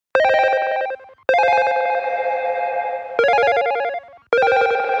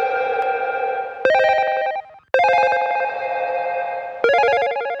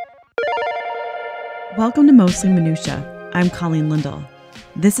Welcome to Mostly Minutia. I'm Colleen Lindell.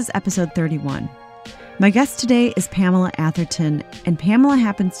 This is episode 31. My guest today is Pamela Atherton, and Pamela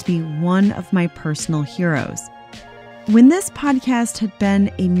happens to be one of my personal heroes. When this podcast had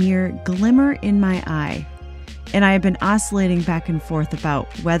been a mere glimmer in my eye, and I have been oscillating back and forth about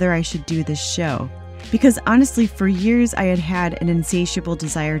whether I should do this show, because honestly, for years I had had an insatiable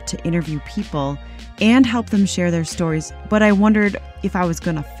desire to interview people and help them share their stories, but I wondered if I was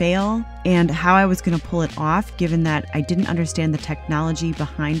going to fail and how I was going to pull it off, given that I didn't understand the technology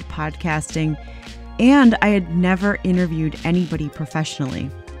behind podcasting, and I had never interviewed anybody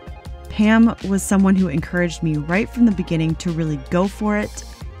professionally. Pam was someone who encouraged me right from the beginning to really go for it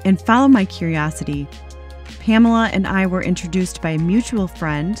and follow my curiosity. Pamela and I were introduced by a mutual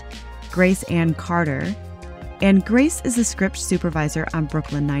friend, Grace Ann Carter, and Grace is a script supervisor on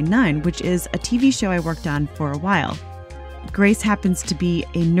Brooklyn Nine-Nine, which is a TV show I worked on for a while. Grace happens to be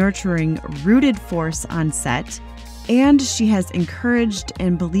a nurturing, rooted force on set, and she has encouraged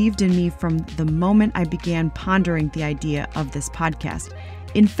and believed in me from the moment I began pondering the idea of this podcast.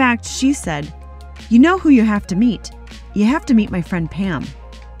 In fact, she said, "You know who you have to meet? You have to meet my friend Pam."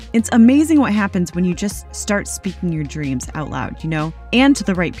 It's amazing what happens when you just start speaking your dreams out loud, and to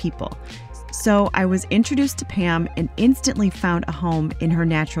the right people. So I was introduced to Pam and instantly found a home in her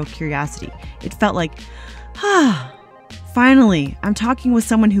natural curiosity. It felt like, finally, I'm talking with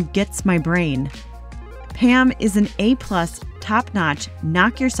someone who gets my brain. Pam is an A+, top-notch,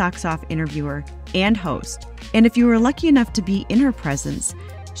 knock your socks off interviewer and host. And if you were lucky enough to be in her presence,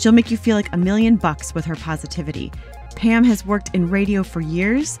 she'll make you feel like $1,000,000 with her positivity. Pam has worked in radio for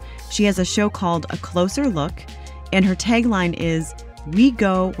years. She has a show called A Closer Look, and her tagline is, "We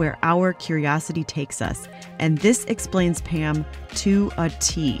go where our curiosity takes us." And this explains Pam to a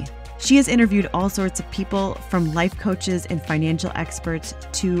T. She has interviewed all sorts of people, from life coaches and financial experts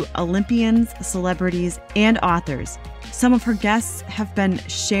to Olympians, celebrities, and authors. Some of her guests have been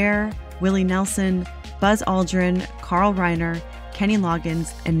Cher, Willie Nelson, Buzz Aldrin, Reiner, Kenny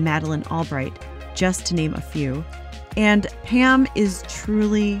Loggins, and Madeleine Albright, just to name a few. And Pam is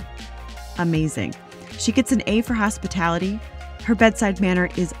truly amazing. She gets an A for hospitality. Her bedside manner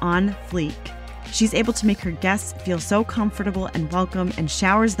is on fleek. She's able to make her guests feel so comfortable and welcome and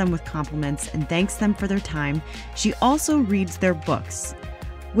showers them with compliments and thanks them for their time. She also reads their books,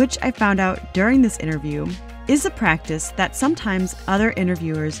 which I found out during this interview is a practice that sometimes other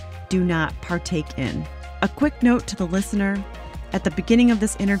interviewers do not partake in. A quick note to the listener. At the beginning of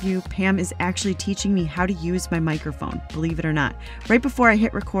this interview, Pam is actually teaching me how to use my microphone, believe it or not. Right before I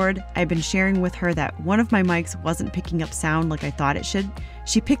hit record, I've been sharing with her that one of my mics wasn't picking up sound like I thought it should.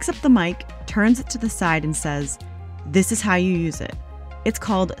 She picks up the mic, turns it to the side, and says, "This is how you use it." It's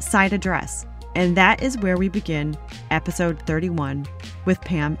called side address. And that is where we begin episode 31 with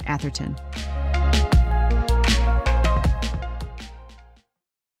Pam Atherton.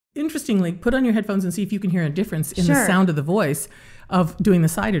 Interestingly, put on your headphones and see if you can hear a difference in the sound of the voice of doing the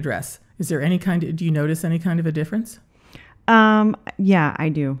side address. Is there do you notice any kind of a difference? Yeah, I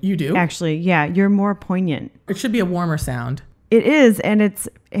do. You do? Actually, yeah, you're more poignant. It should be a warmer sound. It is, and it's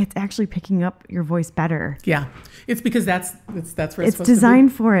actually picking up your voice better. Yeah, it's because that's where it's supposed to be. It's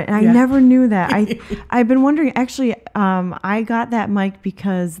designed for it, and I never knew that. I've been wondering. Actually, I got that mic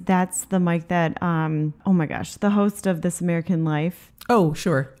because that's the mic that oh my gosh, the host of This American Life. Oh,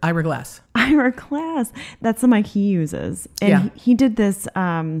 sure, Ira Glass. That's the mic he uses, and he did this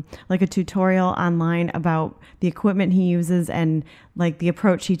like a tutorial online about the equipment he uses and like the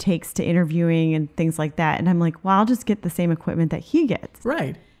approach he takes to interviewing and things like that. And I'm like, well, I'll just get the same equipment that he gets.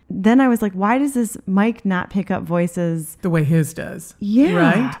 Right. Then I was like, why does this mic not pick up voices the way his does? Yeah.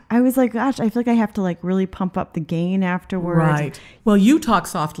 Right. I was like, gosh, I feel like I have to like really pump up the gain afterwards. Right. Well, you talk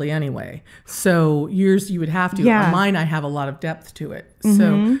softly anyway. So yours, you would have to. Yeah. On mine, I have a lot of depth to it. Mm-hmm.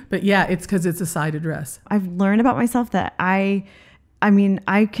 So, but yeah, it's because it's a side address. I've learned about myself that I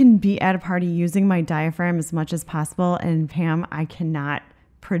can be at a party using my diaphragm as much as possible. And Pam, I cannot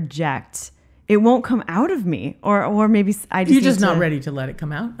project. It won't come out of me, or maybe I just. You're just not ready to let it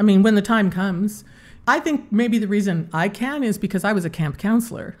come out. I mean, when the time comes, I think maybe the reason I can is because I was a camp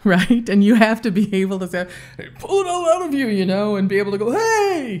counselor, right? And you have to be able to say, hey, pull it all out of you, and be able to go,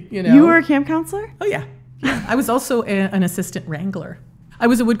 hey, You were a camp counselor? Oh yeah. I was also an assistant wrangler. I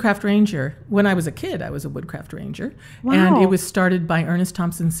was a woodcraft ranger. When I was a kid, I was a woodcraft ranger. Wow. And it was started by Ernest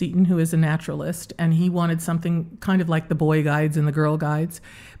Thompson Seton, who is a naturalist, and he wanted something kind of like the boy guides and the girl guides,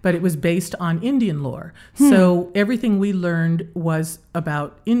 but it was based on Indian lore. So everything we learned was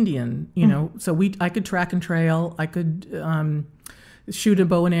about Indian, so I could track and trail, I could shoot a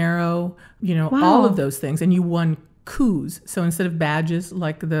bow and arrow, Wow. all of those things. And you won coups. So instead of badges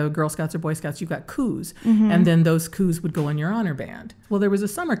like the Girl Scouts or Boy Scouts, you've got coups. And then those coups would go in your honor band. Well, there was a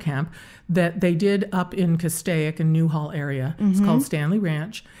summer camp that they did up in Castaic and Newhall area. It's called Stanley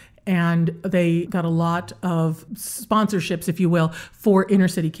Ranch. And they got a lot of sponsorships, if you will, for inner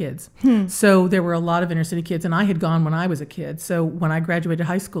city kids. So there were a lot of inner city kids, and I had gone when I was a kid. So when I graduated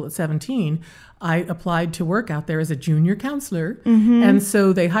high school at 17, I applied to work out there as a junior counselor. And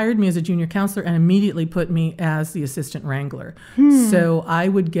so they hired me as a junior counselor and immediately put me as the assistant wrangler. So I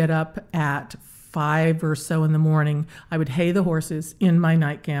would get up at 5 or so in the morning. I would hay the horses in my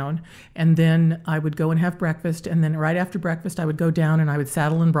nightgown, and then I would go and have breakfast, and then right after breakfast I would go down and I would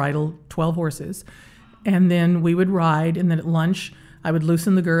saddle and bridle 12 horses, and then we would ride, and then at lunch I would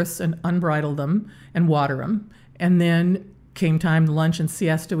loosen the girths and unbridle them and water them, and then came time, lunch and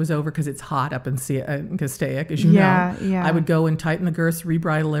siesta was over because it's hot up in Castaic, as you know. I would go and tighten the girths,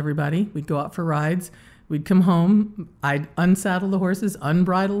 rebridle everybody. We'd go out for rides. We'd come home. I'd unsaddle the horses,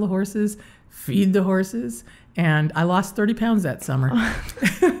 unbridle the horses, feed the horses, and I lost 30 pounds that summer.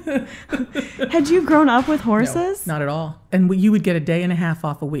 Had you grown up with horses? No, not at all. And you would get a day and a half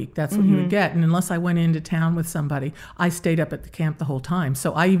off a week. That's what you would get. And unless I went into town with somebody, I stayed up at the camp the whole time.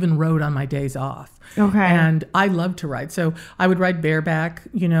 So I even rode on my days off. Okay. And I loved to ride. So I would ride bareback,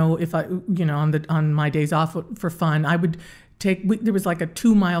 if I, on my days off for fun. I would there was like a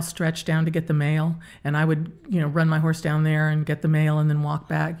 2-mile stretch down to get the mail, and I would, run my horse down there and get the mail and then walk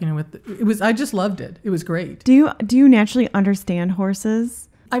back, I just loved it. It was great. Do you naturally understand horses?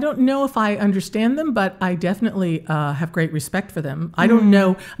 I don't know if I understand them, but I definitely have great respect for them. I don't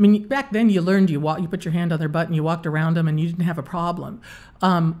know. I mean, back then you learned you put your hand on their butt and you walked around them and you didn't have a problem.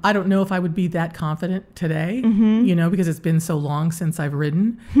 I don't know if I would be that confident today, because it's been so long since I've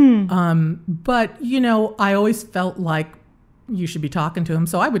ridden. But, I always felt like you should be talking to him.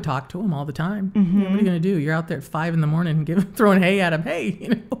 So I would talk to him all the time. What are you going to do? You're out there at 5 a.m. throwing hay at him.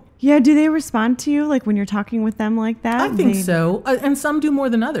 Hey, Yeah. Do they respond to you like when you're talking with them like that? I think so. And some do more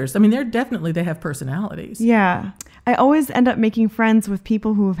than others. I mean, they have personalities. Yeah. I always end up making friends with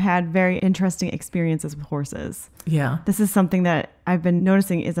people who have had very interesting experiences with horses. Yeah. This is something that I've been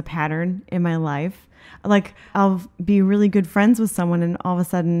noticing is a pattern in my life. Like I'll be really good friends with someone and all of a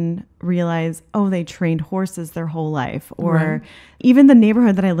sudden realize, oh, they trained horses their whole life. Or even the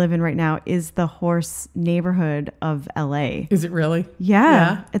neighborhood that I live in right now is the horse neighborhood of LA. Is it really?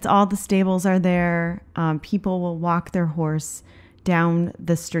 Yeah. It's all the stables are there. People will walk their horse down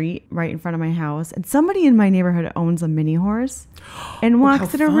the street right in front of my house. And somebody in my neighborhood owns a mini horse and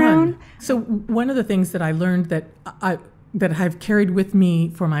walks it around. So one of the things that I learned that I've carried with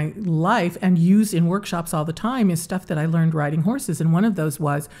me for my life and used in workshops all the time is stuff that I learned riding horses. And one of those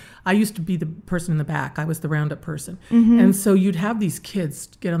was, I used to be the person in the back. I was the roundup person. And so you'd have these kids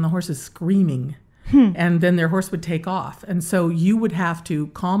get on the horses screaming, and then their horse would take off. And so you would have to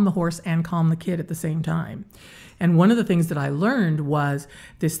calm the horse and calm the kid at the same time. And one of the things that I learned was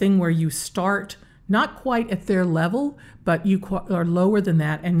this thing where you start not quite at their level, but you are lower than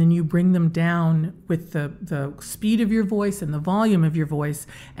that, and then you bring them down with the speed of your voice and the volume of your voice,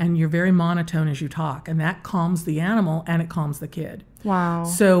 and you're very monotone as you talk, and that calms the animal and it calms the kid. Wow.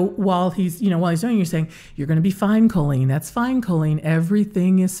 So while he's doing, you're saying, you're going to be fine, Colleen. That's fine, Colleen.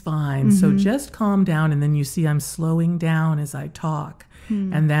 Everything is fine. So just calm down, and then you see I'm slowing down as I talk.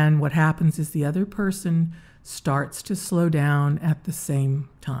 And then what happens is the other person starts to slow down at the same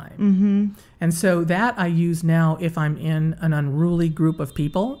time. And so that I use now if I'm in an unruly group of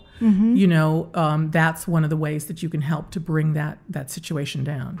people. That's one of the ways that you can help to bring that situation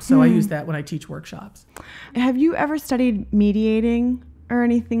down. So I use that when I teach workshops. Have you ever studied mediating or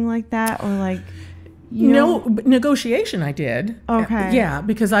anything like that? Or like... But negotiation I did. Okay. Yeah,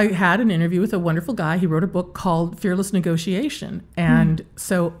 because I had an interview with a wonderful guy. He wrote a book called Fearless Negotiation. And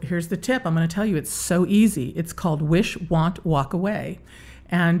so here's the tip. I'm going to tell you, it's so easy. It's called Wish, Want, Walk Away.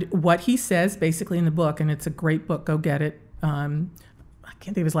 And what he says basically in the book, and it's a great book, go get it. I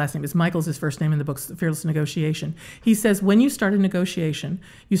can't think of his last name. It's Michael's his first name in the book, Fearless Negotiation. He says, when you start a negotiation,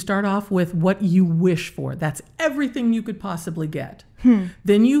 you start off with what you wish for. That's everything you could possibly get.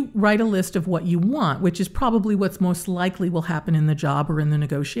 Then you write a list of what you want, which is probably what's most likely will happen in the job or in the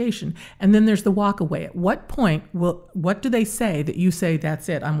negotiation. And then there's the walk away. At what point what do they say that you say, that's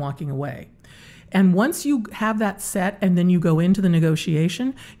it, I'm walking away? And once you have that set and then you go into the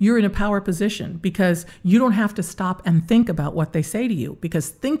negotiation, you're in a power position because you don't have to stop and think about what they say to you, because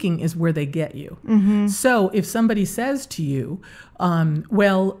thinking is where they get you. So if somebody says to you,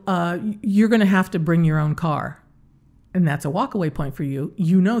 you're going to have to bring your own car. and that's a walkaway point for you,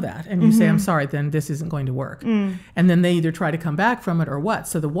 you know that. And you say, I'm sorry, then this isn't going to work. And then they either try to come back from it or what.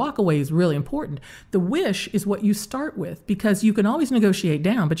 So the walkaway is really important. The wish is what you start with, because you can always negotiate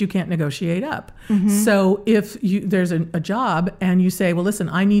down, but you can't negotiate up. So if there's a job and you say, well, listen,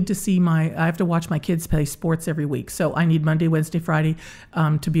 I have to watch my kids play sports every week. So I need Monday, Wednesday, Friday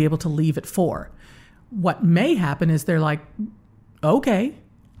to be able to leave at 4. What may happen is they're like, okay.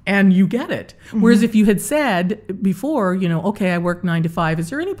 And you get it. Whereas if you had said before, okay, I work 9 to 5.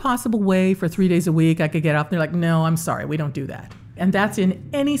 Is there any possible way for 3 days a week I could get off? And they're like, no, I'm sorry, we don't do that. And that's in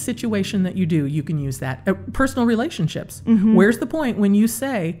any situation that you do, you can use that. Personal relationships. Where's the point when you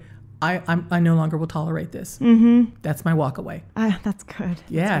say, I no longer will tolerate this? That's my walk away. That's good.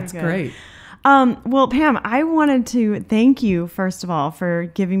 Yeah, it's great. Well, Pam, I wanted to thank you, first of all, for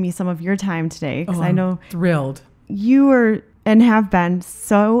giving me some of your time today. Because I know thrilled. You were and have been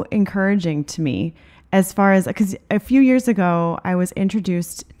so encouraging to me as far as, because a few years ago, I was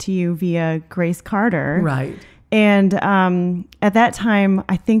introduced to you via Grace Carter. Right. And at that time,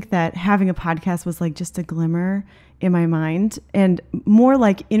 I think that having a podcast was like just a glimmer in my mind, and more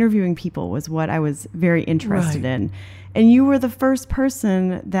like interviewing people was what I was very interested in. And you were the first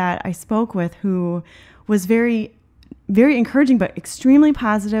person that I spoke with who was very, very encouraging, but extremely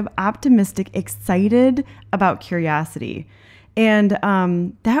positive, optimistic, excited about curiosity. And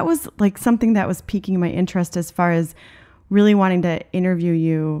that was like something that was piquing my interest as far as really wanting to interview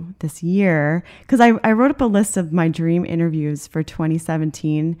you this year. Because I wrote up a list of my dream interviews for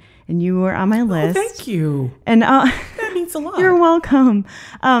 2017, and you were on my list. Oh, thank you. And that means a lot. You're welcome.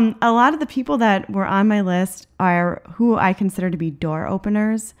 A lot of the people that were on my list are who I consider to be door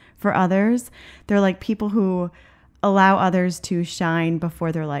openers for others. They're like people who allow others to shine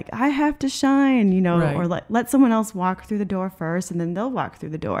before they're like, I have to shine, or let someone else walk through the door first and then they'll walk through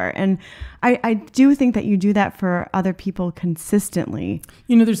the door. And I do think that you do that for other people consistently.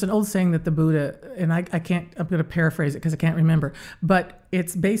 There's an old saying that the Buddha, and I'm going to paraphrase it because I can't remember, but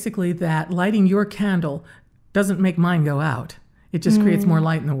it's basically that lighting your candle doesn't make mine go out. It just creates more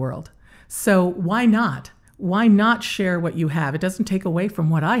light in the world. So why not? Why not share what you have? It doesn't take away from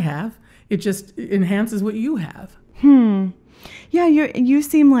what I have. It just enhances what you have. Yeah, you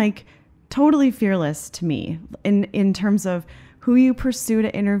seem like totally fearless to me in terms of who you pursue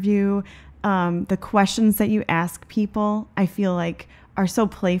to interview, the questions that you ask people. I feel like are so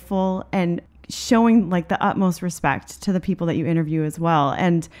playful and showing like the utmost respect to the people that you interview as well.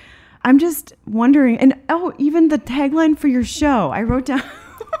 And I'm just wondering, and even the tagline for your show, I wrote down.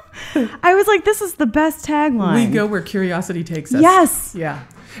 I was like, this is the best tagline. We go where curiosity takes us. Yes. Yeah.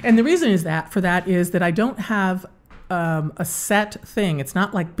 And the reason is that I don't have a set thing. It's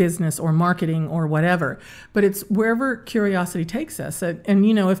not like business or marketing or whatever, but it's wherever curiosity takes us. And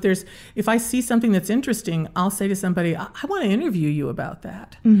if I see something that's interesting, I'll say to somebody, I want to interview you about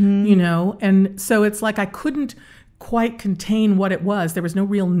that. And so it's like I couldn't quite contain what it was. There was no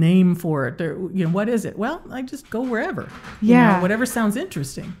real name for it. What is it? Well, I just go wherever. Whatever sounds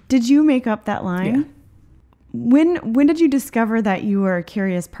interesting. Did you make up that line? Yeah. When did you discover that you were a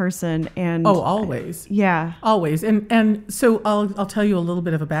curious person? And always. Yeah, always. And so I'll tell you a little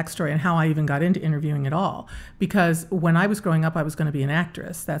bit of a backstory on how I even got into interviewing at all. Because when I was growing up, I was going to be an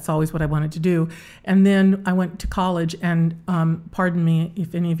actress. That's always what I wanted to do. And then I went to college, and pardon me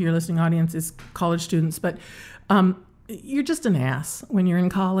if any of your listening audience is college students, but you're just an ass when you're in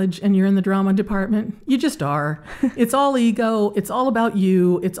college and you're in the drama department. You just are. It's all ego. It's all about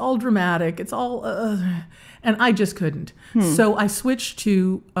you. It's all dramatic. It's all... And I just couldn't. So I switched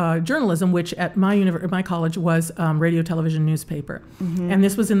to journalism, which at my college was radio, television, newspaper. And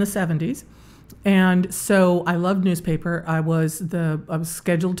this was in the 70s. And so I loved newspaper. I was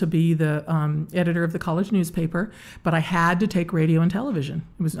scheduled to be the editor of the college newspaper, but I had to take radio and television.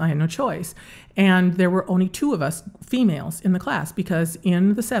 I had no choice. And there were only 2 of us females in the class, because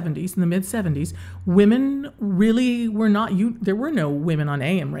in the 70s, in the mid 70s, women really were not, there were no women on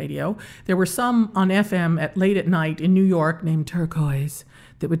AM radio. There were some on FM late at night in New York named Turquoise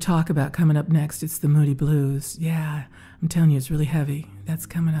that would talk about coming up next. It's the Moody Blues. Yeah, I'm telling you, it's really heavy. That's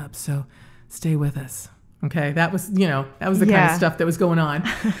coming up. So stay with us. Okay, that was the kind of stuff that was going on.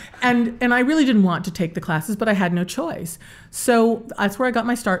 And I really didn't want to take the classes, but I had no choice. So that's where I got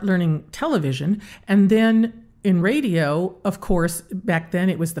my start learning television. And then in radio, of course, back then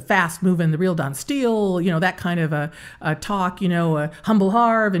it was the fast moving, the real Don Steele, that kind of a talk, a humble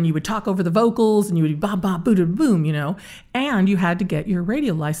harv, and you would talk over the vocals, and you would ba ba boo boom, and you had to get your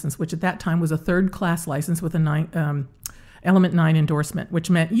radio license, which at that time was a 3rd class license with a Element 9 endorsement, which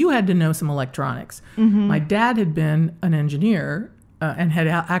meant you had to know some electronics. My dad had been an engineer and had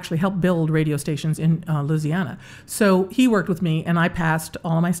actually helped build radio stations in Louisiana. So he worked with me, and I passed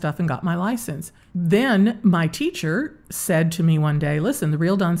all my stuff and got my license. Then my teacher said to me one day, listen, the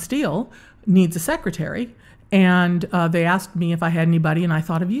Real Don Steele needs a secretary. And they asked me if I had anybody, and I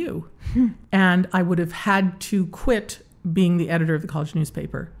thought of you. And I would have had to quit being the editor of the college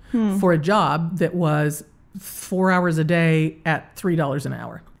newspaper for a job that was 4 hours a day at $3 an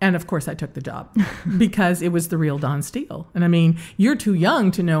hour. And of course I took the job because it was the Real Don Steele. And I mean, you're too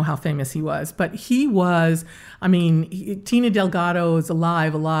young to know how famous he was, but he was, I mean, Tina Delgado is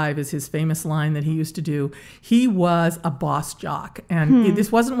alive is his famous line that he used to do. He was a boss jock. And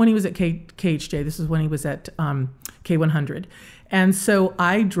this wasn't when he was at KHJ. This was when he was at K100. And so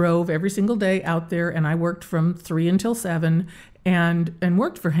I drove every single day out there, and I worked from 3 until 7 and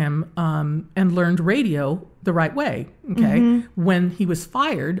worked for him and learned radio the right way. Okay. When he was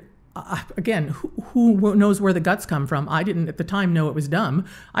fired, again, who knows where the guts come from? I didn't at the time know it was dumb.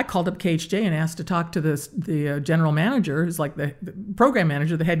 I called up KHJ and asked to talk to the general manager, who's like the program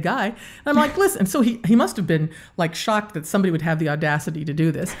manager, the head guy. And I'm like, listen, so he must have been like shocked that somebody would have the audacity to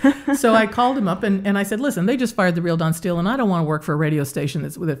do this. So I called him up and I said, listen, they just fired the Real Don Steele, and I don't want to work for a radio station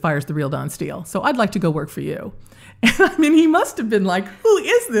that fires the Real Don Steele. So I'd like to go work for you. And I mean, he must have been like, who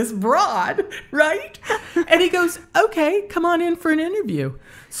is this broad, right? And he goes, okay, come on in for an interview.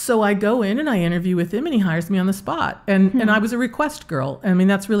 So I go in and I interview with him, and he hires me on the spot. And I was a request girl. I mean,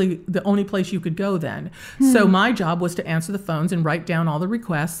 that's really the only place you could go then. So my job was to answer the phones and write down all the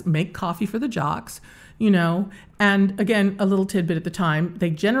requests, make coffee for the jocks, you know. And again, a little tidbit at the time,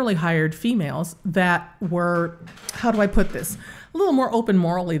 they generally hired females that were, how do I put this? A little more open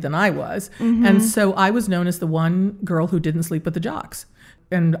morally than I was. And so I was known as the one girl who didn't sleep with the jocks.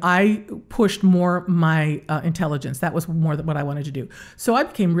 And I pushed more my intelligence. That was more what I wanted to do. So I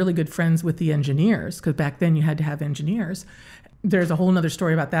became really good friends with the engineers, because back then you had to have engineers. There's a whole other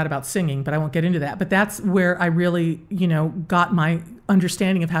story about that, about singing, but I won't get into that. But that's where I really, you know, got my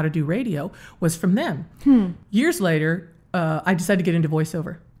understanding of how to do radio, was from them. Years later, I decided to get into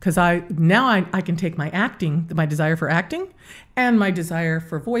voiceover. Because I can take my acting, my desire for acting, and my desire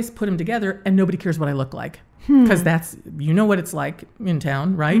for voice, put them together, and nobody cares what I look like. Because that's, you know what it's like in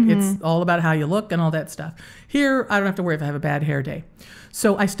town, right? It's all about how you look and all that stuff. Here, I don't have to worry if I have a bad hair day.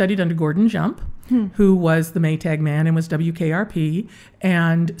 So I studied under Gordon Jump, who was the Maytag man and was WKRP,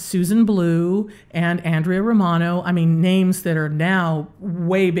 and Susan Blue and Andrea Romano. I mean, names that are now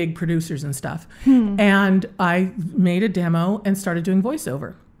way big producers and stuff. And I made a demo and started doing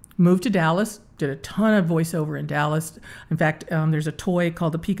voiceover. Moved to Dallas, did a ton of voiceover in Dallas. In fact, there's a toy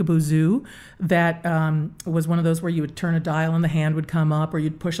called the Peekaboo Zoo that was one of those where you would turn a dial and the hand would come up, or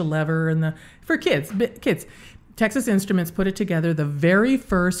you'd push a lever for kids. Texas Instruments put it together, the very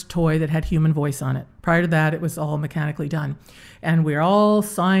first toy that had human voice on it. Prior to that, it was all mechanically done. And we all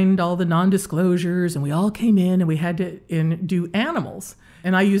signed all the non-disclosures, and we all came in and we had to do animals.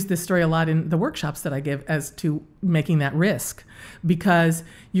 And I use this story a lot in the workshops that I give as to making that risk, because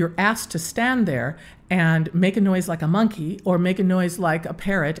you're asked to stand there and make a noise like a monkey or make a noise like a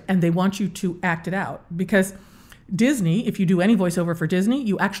parrot, and they want you to act it out. Because Disney, if you do any voiceover for Disney,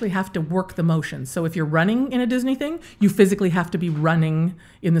 you actually have to work the motions. So if you're running in a Disney thing, you physically have to be running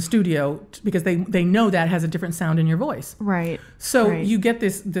in the studio, because they know that has a different sound in your voice. Right. So you get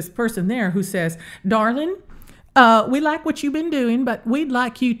this person there who says, darling, we like what you've been doing, but we'd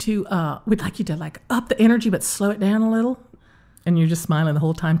like you to like up the energy, but slow it down a little. And you're just smiling the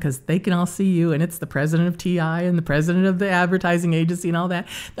whole time because they can all see you, and it's the president of TI and the president of the advertising agency and all that.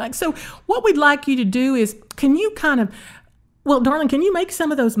 Like, so what we'd like you to do is, can you darling, can you make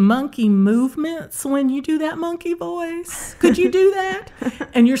some of those monkey movements when you do that monkey voice? Could you do that?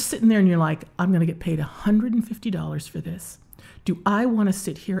 And you're sitting there and you're like, I'm going to get paid $150 for this. Do I want to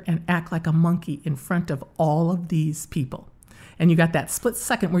sit here and act like a monkey in front of all of these people? And you got that split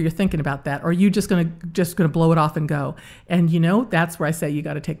second where you're thinking about that, or are you just gonna blow it off and go? And you know, that's where I say you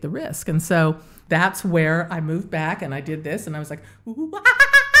got to take the risk. And so that's where I moved back and I did this, and I was like,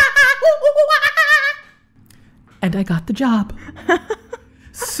 and I got the job.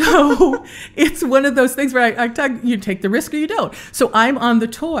 So it's one of those things where you take the risk or you don't. So I'm on the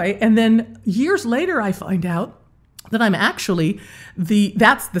toy, and then years later I find out that I'm actually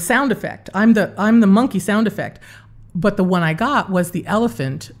that's the sound effect. I'm the monkey sound effect. But the one I got was the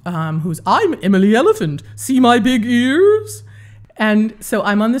elephant, I'm Emily Elephant. See my big ears? And so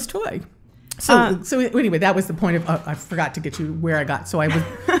I'm on this toy. So anyway, that was the point of, I forgot to get you where I got. So I was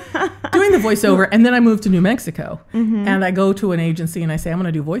doing the voiceover, and then I moved to New Mexico. And I go to an agency and I say, I'm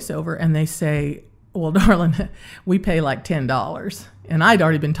going to do voiceover. And they say, well, darling, we pay like $10. And I'd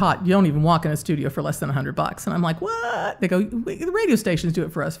already been taught, you don't even walk in a studio for less than $100. And I'm like, what? They go, the radio stations do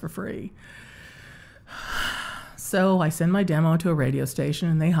it for us for free. So I send my demo to a radio station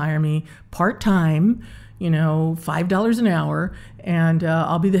and they hire me part-time, $5 an hour, and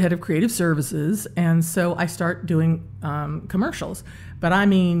I'll be the head of creative services. And so I start doing commercials. But I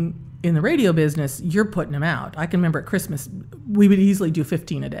mean, in the radio business, you're putting them out. I can remember at Christmas, we would easily do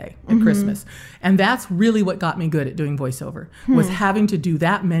 15 a day at Christmas. And that's really what got me good at doing voiceover, was having to do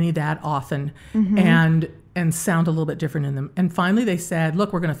that many that often and sound a little bit different in them. And finally they said,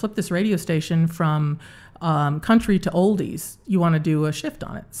 look, we're going to flip this radio station from country to oldies. You want to do a shift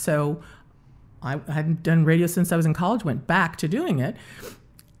on it? So I hadn't done radio since I was in college, went back to doing it.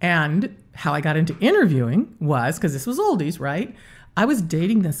 And how I got into interviewing was, because this was oldies, right? I was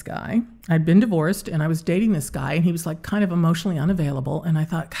dating this guy. I'd been divorced and I was dating this guy and he was like kind of emotionally unavailable. And I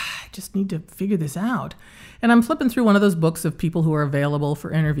thought, God, I just need to figure this out. And I'm flipping through one of those books of people who are available for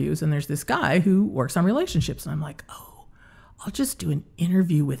interviews. And there's this guy who works on relationships. And I'm like, oh, I'll just do an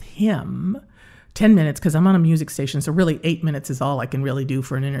interview with him. 10 minutes, because I'm on a music station. So really 8 minutes is all I can really do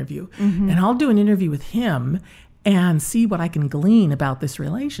for an interview. And I'll do an interview with him and see what I can glean about this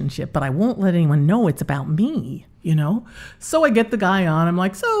relationship, but I won't let anyone know it's about me, So I get the guy on. I'm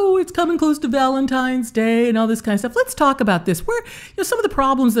like, so it's coming close to Valentine's Day and all this kind of stuff. Let's talk about this. Where, some of the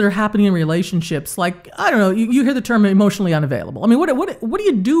problems that are happening in relationships, like, I don't know, you hear the term emotionally unavailable. I mean, what do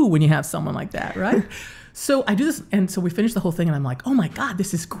you do when you have someone like that, right? So I do this, and so we finish the whole thing, and I'm like, oh my God,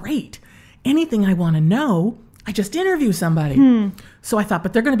 this is great. Anything I want to know, I just interview somebody. So I thought,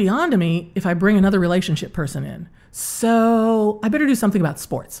 but they're going to be on to me if I bring another relationship person in. So I better do something about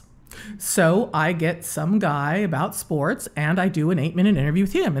sports. So I get some guy about sports and I do an 8-minute interview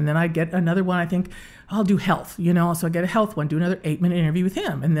with him. And then I get another one, I think, I'll do health, so I get a health one, do another 8-minute interview with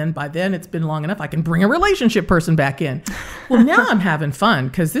him. And then by then it's been long enough, I can bring a relationship person back in. Well, now I'm having fun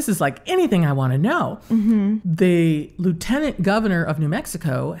because this is like anything I want to know. The lieutenant governor of New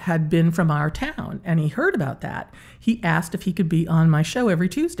Mexico had been from our town and he heard about that. He asked if he could be on my show every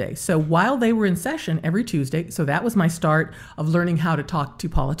Tuesday. So while they were in session every Tuesday, so that was my start of learning how to talk to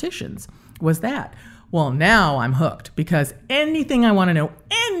politicians, was that. Well, now I'm hooked because anything I want to know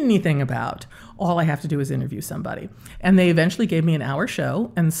anything about, all I have to do is interview somebody. And they eventually gave me an hour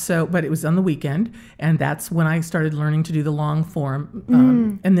show. And so, but it was on the weekend. And that's when I started learning to do the long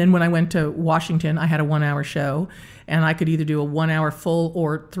form. And then when I went to Washington, I had a 1-hour show and I could either do a 1-hour full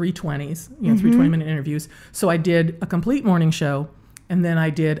or 3 20s, 3 20-minute interviews. So I did a complete morning show and then I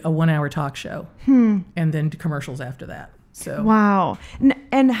did a 1-hour talk show and then commercials after that. So wow.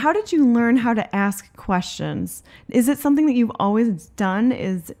 And how did you learn how to ask questions? Is it something that you've always done,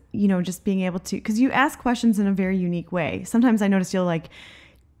 is, just being able to, because you ask questions in a very unique way. Sometimes I notice you'll like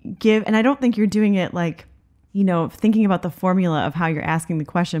give, and I don't think you're doing it like, thinking about the formula of how you're asking the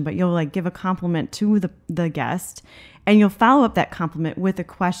question, but you'll like give a compliment to the guest and you'll follow up that compliment with a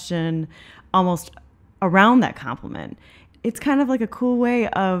question almost around that compliment. It's kind of like a cool way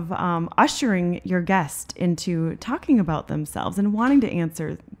of ushering your guest into talking about themselves and wanting to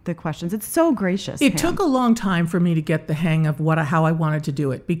answer the questions. It's so gracious. It took a long time for me to get the hang of how I wanted to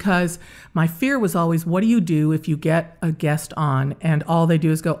do it, because my fear was always, what do you do if you get a guest on and all they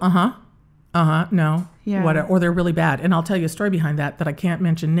do is go, no, yeah, or they're really bad. And I'll tell you a story behind that I can't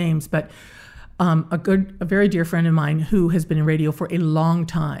mention names, but a very dear friend of mine who has been in radio for a long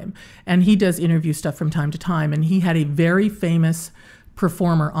time, and he does interview stuff from time to time, and he had a very famous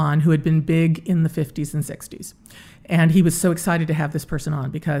performer on who had been big in the 50s and 60s. And he was so excited to have this person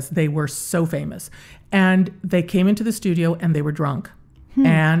on because they were so famous. And they came into the studio and they were drunk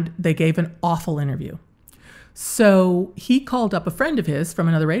and they gave an awful interview. So he called up a friend of his from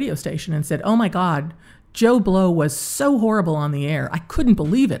another radio station and said, oh my God, Joe Blow was so horrible on the air. I couldn't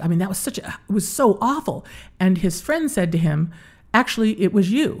believe it. I mean, it was so awful. And his friend said to him, actually, it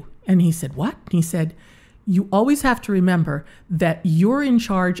was you. And he said, what? And he said, you always have to remember that you're in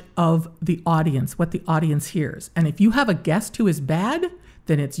charge of the audience, what the audience hears. And if you have a guest who is bad,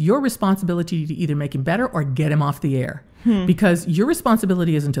 then it's your responsibility to either make him better or get him off the air. Because your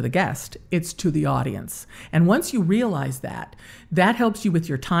responsibility isn't to the guest, it's to the audience. And once you realize that helps you with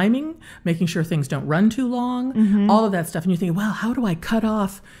your timing, making sure things don't run too long, all of that stuff. And you're thinking, well, how do I cut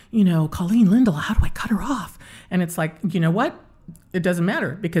off, Colleen Lindell? How do I cut her off? And it's like, you know what? It doesn't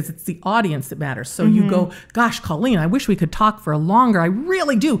matter because it's the audience that matters. So you go, gosh, Colleen, I wish we could talk for longer. I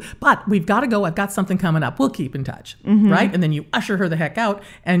really do. But we've got to go. I've got something coming up. We'll keep in touch. Right? And then you usher her the heck out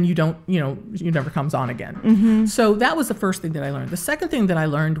and you don't, she never comes on again. So that was the first thing that I learned. The second thing that I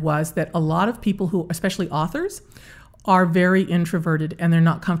learned was that a lot of people who, especially authors, are very introverted and they're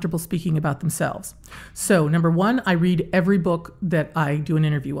not comfortable speaking about themselves. So number one, I read every book that I do an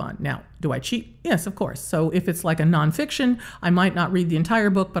interview on. Now, do I cheat? Yes, of course. So if it's like a nonfiction, I might not read the entire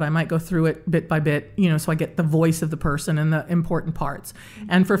book, but I might go through it bit by bit, so I get the voice of the person and the important parts.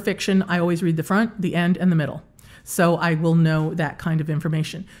 And for fiction, I always read the front, the end, and the middle. So I will know that kind of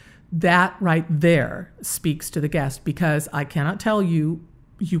information. That right there speaks to the guest, because I cannot tell you,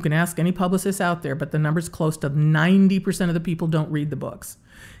 you can ask any publicist out there, but the number's close to 90% of the people don't read the books.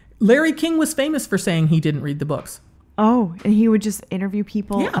 Larry King was famous for saying he didn't read the books. Oh, and he would just interview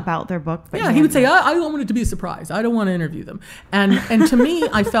people about their book. Yeah, he would say, I want it to be a surprise. I don't want to interview them. And to me,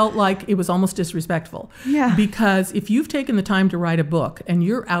 I felt like it was almost disrespectful. Yeah. Because if you've taken the time to write a book and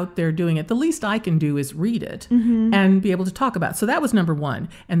you're out there doing it, the least I can do is read it and be able to talk about it. So that was number one.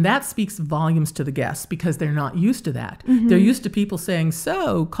 And that speaks volumes to the guests, because they're not used to that. They're used to people saying,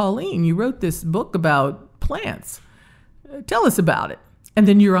 so, Colleen, you wrote this book about plants. Tell us about it. And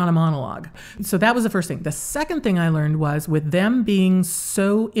then you're on a monologue. So that was the first thing. The second thing I learned was, with them being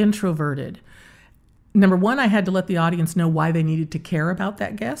so introverted, number one, I had to let the audience know why they needed to care about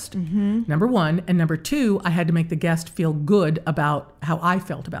that guest. Number one. And number two, I had to make the guest feel good about how I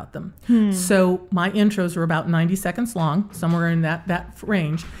felt about them. So my intros were about 90 seconds long, somewhere in that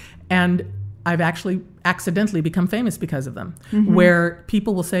range. And I've actually accidentally become famous because of them, where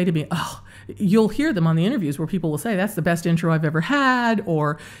people will say to me, oh, you'll hear them on the interviews where people will say, that's the best intro I've ever had,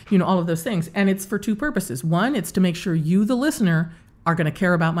 or, all of those things. And it's for two purposes. One, it's to make sure you, the listener, are going to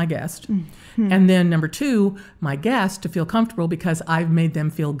care about my guest. And then number two, my guest to feel comfortable, because I've made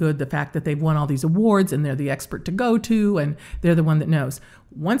them feel good, the fact that they've won all these awards and they're the expert to go to and they're the one that knows.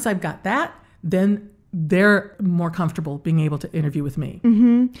 Once I've got that, then they're more comfortable being able to interview with me.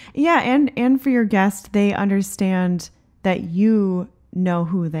 Yeah, and for your guest, they understand that you know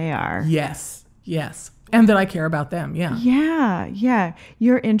who they are. Yes. And that I care about them. Yeah.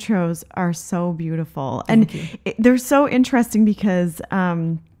 Your intros are so beautiful. And they're so interesting because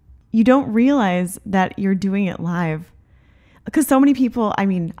you don't realize that you're doing it live. Because so many people,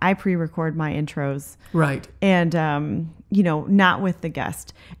 I pre-record my intros. Right. And, not with the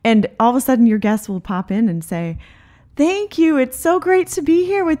guest. And all of a sudden your guest will pop in and say, thank you. It's so great to be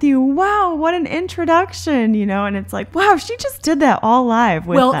here with you. Wow, what an introduction, and it's like, wow, she just did that all live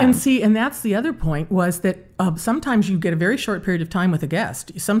with them. And that's the other point, was that sometimes you get a very short period of time with a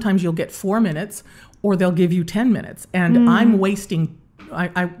guest. Sometimes you'll get 4 minutes, or they'll give you 10 minutes. And I'm wasting,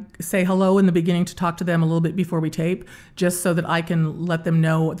 I say hello in the beginning to talk to them a little bit before we tape, just so that I can let them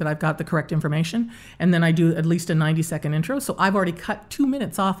know that I've got the correct information. And then I do at least a 90-second intro. So I've already cut 2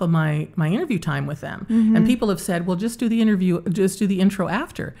 minutes off of my interview time with them. And people have said, well, just do the intro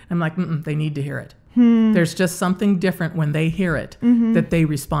after. I'm like, they need to hear it. There's just something different when they hear it, that they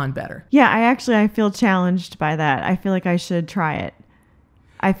respond better. Yeah, I feel challenged by that. I feel like I should try it.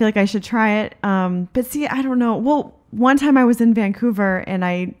 But see, I don't know. Well, one time I was in Vancouver and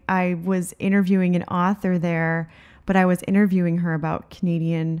I was interviewing an author there, but I was interviewing her about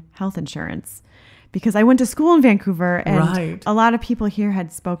Canadian health insurance, because I went to school in Vancouver, and a lot of people here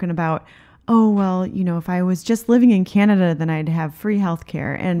had spoken about, oh, well, if I was just living in Canada, then I'd have free health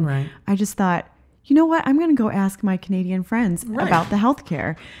care. And I just thought, you know what, I'm going to go ask my Canadian friends about the health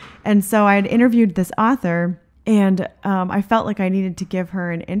care. And so I had interviewed this author, and I felt like I needed to give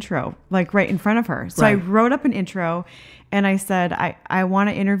her an intro, like right in front of her. So I wrote up an intro, and I said, I want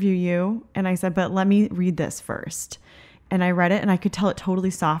to interview you. And I said, but let me read this first. And I read it, and I could tell it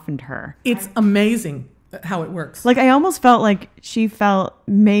totally softened her. It's amazing how it works. Like, I almost felt like she felt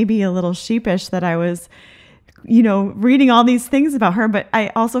maybe a little sheepish that I was, reading all these things about her. But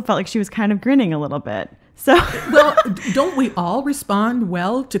I also felt like she was kind of grinning a little bit. So, well, don't we all respond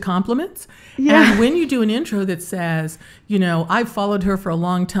well to compliments? Yeah. And when you do an intro that says, I've followed her for a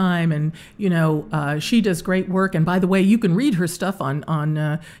long time, and, she does great work. And by the way, you can read her stuff on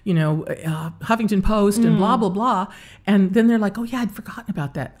Huffington Post and blah, blah, blah. And then they're like, oh, yeah, I'd forgotten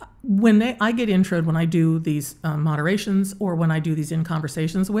about that. When I get introed, when I do these moderations, or when I do these in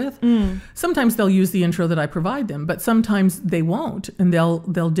conversations with, sometimes they'll use the intro that I provide them, but sometimes they won't, and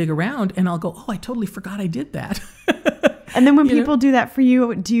they'll dig around, and I'll go, oh, I totally forgot I did that. And then when people do that for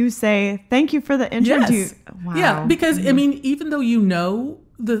you, do you say, thank you for the intro? Yes. Wow. Yeah, because even though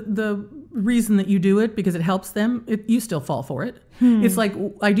the reason that you do it, because it helps them, you still fall for it. It's like,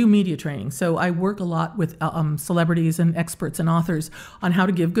 I do media training, so I work a lot with celebrities and experts and authors on how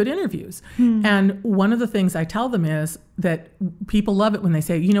to give good interviews. And one of the things I tell them is that people love it when they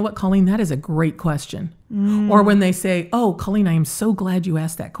say, you know what, Colleen, that is a great question. Or when they say, oh, Colleen, I am so glad you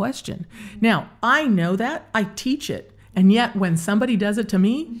asked that question. Now, I know that. I teach it. And yet when somebody does it to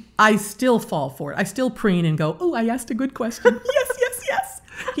me, I still fall for it. I still preen and go, oh, I asked a good question. Yes, yes, yes.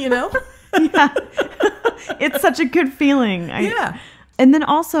 You know? Yeah. It's such a good feeling. Yeah. And then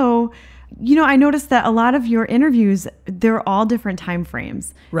also, you know, I noticed that a lot of your interviews, they're all different time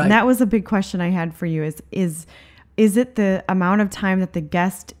frames. Right. And that was a big question I had for you is it the amount of time that the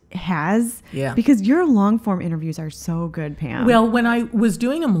guest has? Yeah. Because your long form interviews are so good, Pam. Well, when I was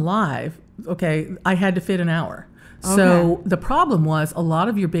doing them live, I had to fit an hour. Okay. So the problem was a lot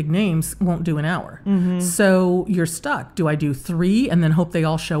of your big names won't do an hour. Mm-hmm. So you're stuck. Do I do 3 and then hope they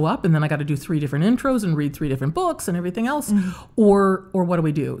all show up? And then I got to do 3 different intros and read 3 different books and everything else? Mm-hmm. Or what do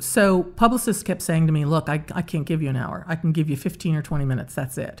we do? So publicists kept saying to me, look, I can't give you an hour. I can give you 15 or 20 minutes.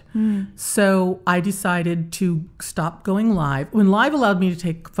 That's it. Mm. So I decided to stop going live. When live allowed me to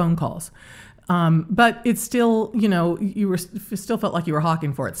take phone calls. But it's still, you know, still felt like you were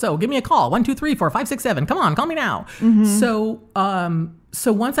hawking for it. So give me a call, 1, 2, 3, 4, 5, 6, 7. Come on, call me now. Mm-hmm.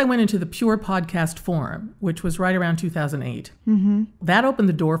 So once I went into the pure podcast forum, which was right around 2008, mm-hmm. that opened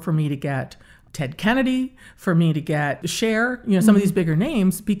the door for me to get Ted Kennedy, for me to get Cher, you know, some mm-hmm. of these bigger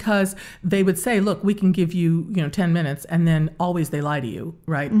names, because they would say, look, we can give you, 10 minutes. And then always they lie to you,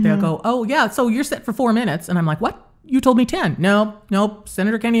 right? Mm-hmm. They'll go, oh yeah, so you're set for 4 minutes. And I'm like, what? You told me 10. Nope.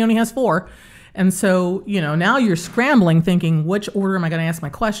 Senator Kennedy only has 4. And so, now you're scrambling thinking, which order am I going to ask my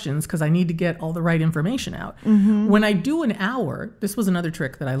questions? Because I need to get all the right information out. Mm-hmm. When I do an hour, this was another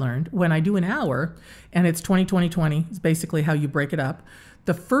trick that I learned. When I do an hour, and it's 20, it's basically how you break it up.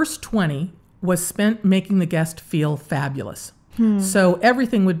 The first 20 was spent making the guest feel fabulous. So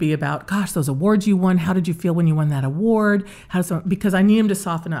everything would be about, gosh, those awards you won. How did you feel when you won that award? Because I need them to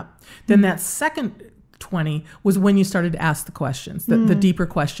soften up. Then that second 20 was when you started to ask the questions, the deeper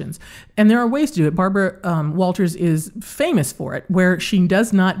questions. And there are ways to do it. Barbara Walters is famous for it, where she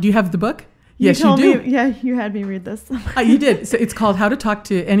does not. Do you have the book? Yes, you do. Yeah, you had me read this. You did. So it's called How to Talk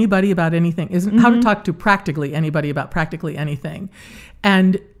to Anybody About Anything. How to Talk to Practically Anybody About Practically Anything.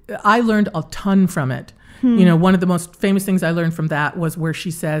 And I learned a ton from it. One of the most famous things I learned from that was where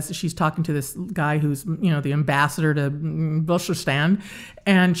she says she's talking to this guy who's, the ambassador to Bushstan,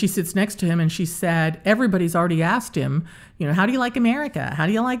 and she sits next to him and she said, everybody's already asked him, how do you like America? How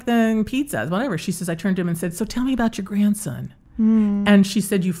do you like the pizzas? Whatever. She says, I turned to him and said, so tell me about your grandson. And she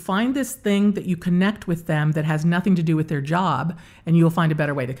said, you find this thing that you connect with them that has nothing to do with their job, and you'll find a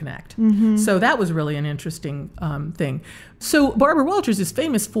better way to connect. So that was really an interesting thing. So Barbara Walters is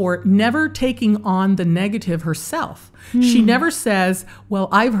famous for never taking on the negative herself. She never says, well,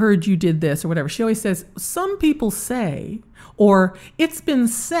 I've heard you did this or whatever. She always says, some people say, or it's been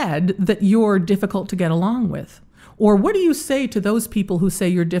said that you're difficult to get along with. Or what do you say to those people who say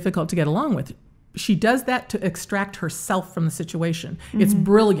you're difficult to get along with? She does that to extract herself from the situation. It's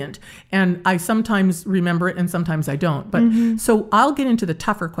brilliant. And I sometimes remember it and sometimes I don't. But so I'll get into the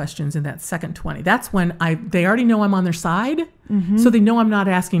tougher questions in that second 20. That's when they already know I'm on their side. So they know I'm not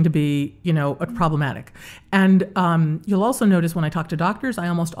asking to be, problematic. And you'll also notice when I talk to doctors, I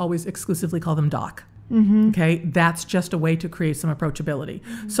almost always exclusively call them doc. Okay, that's just a way to create some approachability.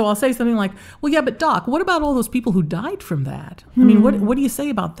 So I'll say something like, well, yeah, but doc, what about all those people who died from that? I mean, what do you say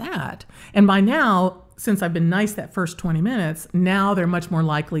about that? And by now, since I've been nice that first 20 minutes, now they're much more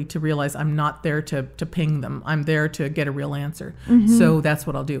likely to realize I'm not there to ping them. I'm there to get a real answer. So that's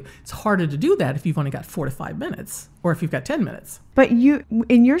what I'll do. It's harder to do that if you've only got 4 to 5 minutes or if you've got 10 minutes. But you,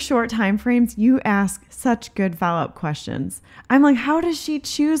 in your short time frames, you ask such good follow-up questions. I'm like, how does she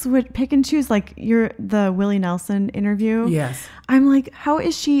pick and choose? Like the Willie Nelson interview. Yes. I'm like, how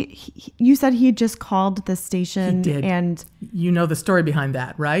is she? You said he just called the station. He did. And you know the story behind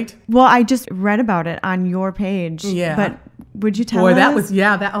that, right? Well, I just read about it on your page. Yeah. But would you tell us?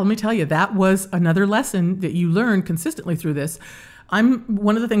 Let me tell you, that was another lesson that you learn consistently through this. The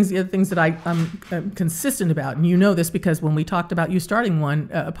other things that I'm consistent about, and you know this because when we talked about you starting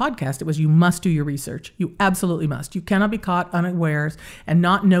a podcast, it was you must do your research. You absolutely must. You cannot be caught unawares and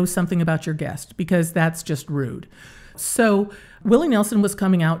not know something about your guest because that's just rude. So Willie Nelson was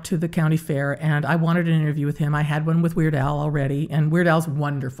coming out to the county fair, and I wanted an interview with him. I had one with Weird Al already, and Weird Al's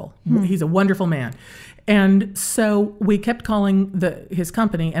wonderful. He's a wonderful man. And so we kept calling his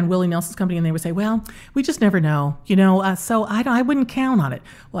company and Willie Nelson's company, and they would say, well, we just never know, so I wouldn't count on it.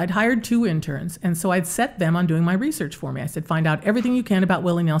 Well, I'd hired 2 interns, and so I'd set them on doing my research for me. I said, find out everything you can about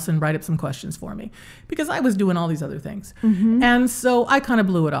Willie Nelson, write up some questions for me, because I was doing all these other things. And so I kind of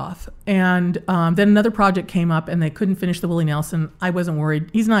blew it off. And then another project came up, and they couldn't finish the Willie Nelson. I wasn't worried.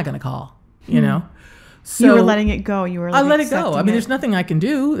 He's not going to call, So you were letting it go. I let it go. I mean, there's nothing I can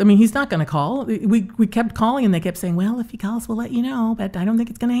do. I mean, he's not going to call. We kept calling, and they kept saying, well, if he calls, we'll let you know. But I don't think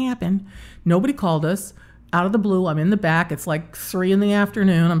it's going to happen. Nobody called us. out of the blue, I'm in the back. It's like 3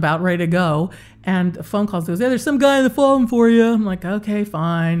 p.m. I'm about ready to go. And a phone call goes, "Hey, there's some guy on the phone for you." I'm like, "Okay,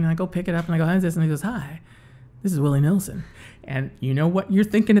 fine." And I go pick it up and I go, "How's this?" And he goes, "Hi, this is Willie Nelson." And you know what you're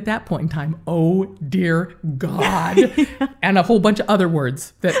thinking at that point in time? Oh, dear God. And a whole bunch of other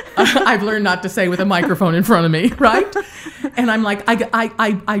words that I've learned not to say with a microphone in front of me, right? And I'm like,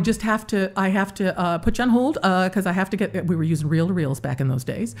 I just have to put you on hold because I have to get, we were using reel-to-reels back in those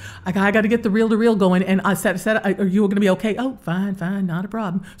days. I got to get the reel-to-reel going. And I said, "Are you going to be okay?" "Oh, fine, not a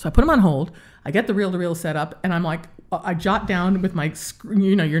problem." So I put him on hold. I get the reel-to-reel set up, and I'm like, I jot down with my,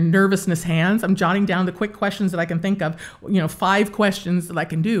 your nervousness hands. I'm jotting down the quick questions that I can think of, 5 questions that I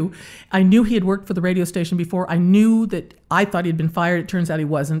can do. I knew he had worked for the radio station before. I knew that I thought he'd been fired. It turns out he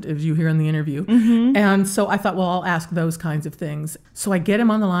wasn't, as you hear in the interview. Mm-hmm. And so I thought, well, I'll ask those kinds of things. So I get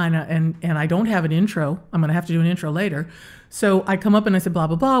him on the line, and I don't have an intro. I'm going to have to do an intro later. So I come up and I said, blah,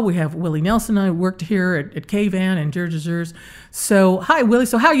 blah, blah. We have Willie Nelson. I worked here at K-Van and Jersey. So, "Hi, Willie.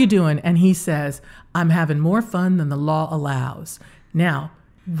 So how you doing?" And he says, "I'm having more fun than the law allows." Now,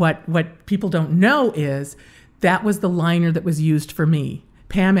 what people don't know is that was the liner that was used for me.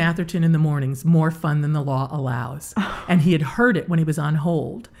 Pam Atherton in the mornings, "More fun than the law allows." And he had heard it when he was on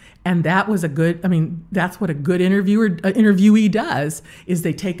hold. And that was that's what a good interviewee does, is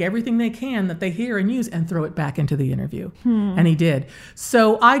they take everything they can that they hear and use and throw it back into the interview. And he did.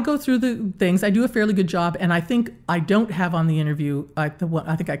 So I go through the things. I do a fairly good job. And I think I don't have on the interview, I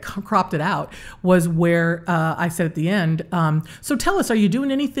think I cropped it out, was where I said at the end, "So tell us, are you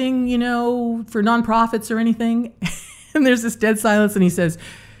doing anything, for nonprofits or anything?" And there's this dead silence, and he says,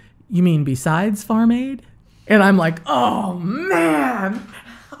 "You mean besides Farm Aid?" And I'm like, oh, man.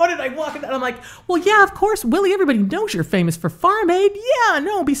 How did I walk in that? I'm like, well, yeah, of course, Willie, everybody knows you're famous for Farm Aid. Yeah,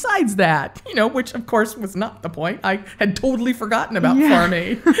 no, besides that, which of course was not the point. I had totally forgotten about Farm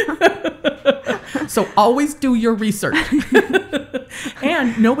Aid. So always do your research.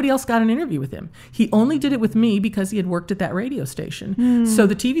 And nobody else got an interview with him. He only did it with me because he had worked at that radio station. So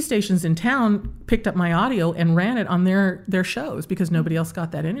the TV stations in town picked up my audio and ran it on their shows because nobody else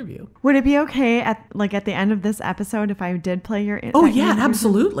got that interview. Would it be okay at the end of this episode if I did play your Oh, yeah,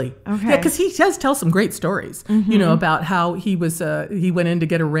 absolutely. Okay. Yeah, because he does tell some great stories, about how he went in to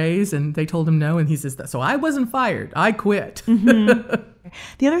get a raise and they told him no. And he says, "So I wasn't fired. I quit."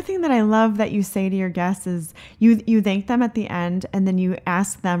 The other thing that I love that you say to your guests is you thank them at the end, and then you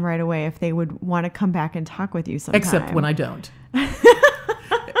ask them right away if they would want to come back and talk with you sometime. Except when I don't.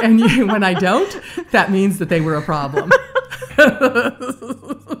 And when I don't, that means that they were a problem.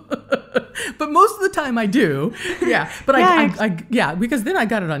 But most of the time I do. Yeah. But I because then I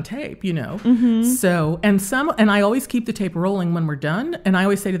got it on tape, So, and I always keep the tape rolling when we're done. And I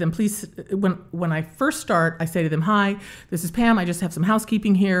always say to them, please, when I first start, I say to them, "Hi, this is Pam. I just have some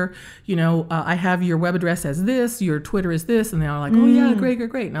housekeeping here. I have your web address as this, your Twitter is this." And they're like, "Oh yeah,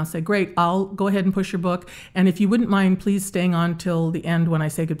 great. And I'll say, "Great, I'll go ahead and push your book. And if you wouldn't mind, please staying on till the end when I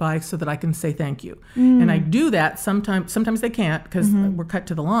say goodbye so that I can say thank you." And I do that sometimes they can't because we're cut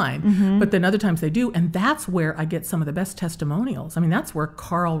to the line, but then other times they do. And that's where I get some of the best testimonials. I mean, that's where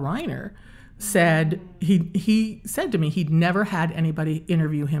Carl Reiner said, he said to me he'd never had anybody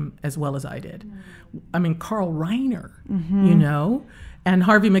interview him as well as I did. I mean, Carl Reiner, and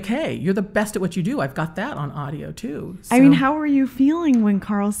Harvey McKay, "You're the best at what you do." I've got that on audio too. So, I mean, how were you feeling when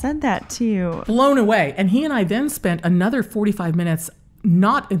Carl said that to you? Blown away. And he and I then spent another 45 minutes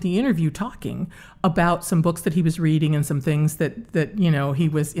not in the interview talking about some books that he was reading and some things that he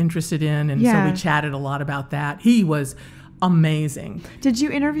was interested in. And so we chatted a lot about that. He was amazing. Did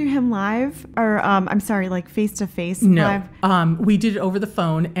you interview him live or face to face? No, we did it over the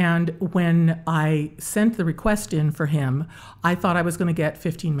phone. And when I sent the request in for him, I thought I was going to get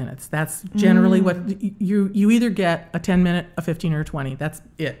 15 minutes. That's generally what you either get, a 10-minute, a 15, or a 20. That's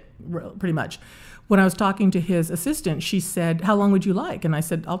it, pretty much. When I was talking to his assistant, she said, "How long would you like?" And I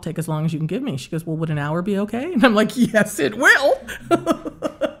said, "I'll take as long as you can give me." She goes, "Well, would an hour be okay?" And I'm like, "Yes, it will."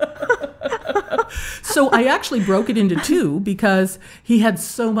 So I actually broke it into 2 because he had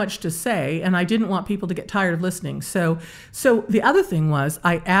so much to say and I didn't want people to get tired of listening. So the other thing was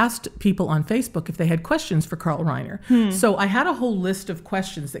I asked people on Facebook if they had questions for Carl Reiner. So I had a whole list of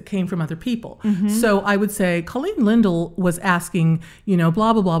questions that came from other people. So I would say, Colleen Lindell was asking, blah,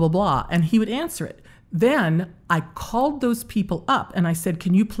 blah, blah, blah, blah, and he would answer it. Then I called those people up and I said,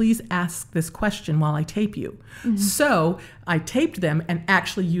 can you please ask this question while I tape you? So I taped them and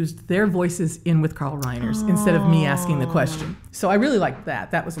actually used their voices in with Carl Reiner's instead of me asking the question. So I really liked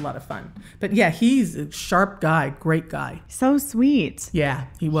that. That was a lot of fun. But yeah, he's a sharp guy, great guy. So sweet. Yeah,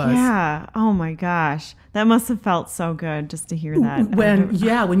 he was. Yeah. Oh my gosh. That must have felt so good just to hear that.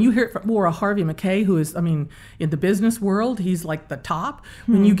 When you hear it from a Harvey Mackay, who is, I mean, in the business world, he's like the top.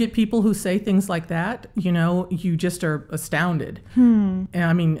 When you get people who say things like that, you know, you just are astounded. And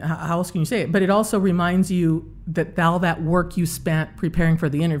I mean, how else can you say it? But it also reminds you that all that work you spent preparing for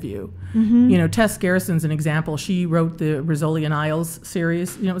the interview. You know, Tess Garrison's an example. She wrote the Rizzoli and Isles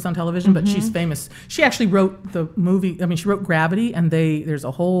series. You know, it was on television, but she's famous. She actually wrote the movie. I mean, she wrote Gravity, and there's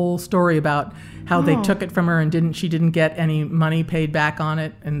a whole story about how they took it from her and she didn't get any money paid back on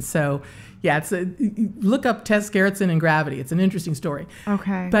it. And so, yeah, look up Tess Gerritsen and Gravity. It's an interesting story.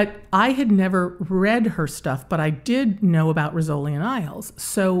 Okay. But I had never read her stuff, but I did know about Rizzoli and Isles.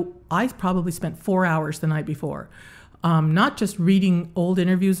 So I probably spent 4 hours the night before, not just reading old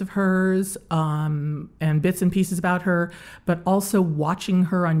interviews of hers and bits and pieces about her, but also watching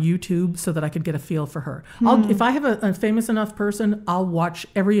her on YouTube so that I could get a feel for her. If I have a famous enough person, I'll watch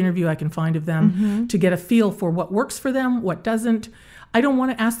every interview I can find of them to get a feel for what works for them, what doesn't. I don't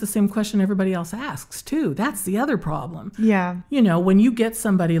want to ask the same question everybody else asks, too. That's the other problem. Yeah. You know, when you get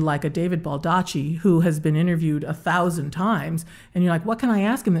somebody like a David Baldacci who has been interviewed 1,000 times, and you're like, what can I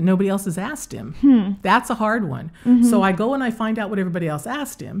ask him that nobody else has asked him? That's a hard one. So I go and I find out what everybody else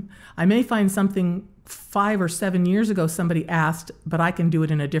asked him. I may find something 5 or 7 years ago somebody asked, but I can do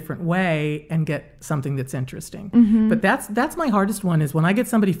it in a different way and get something that's interesting. But that's my hardest one, is when I get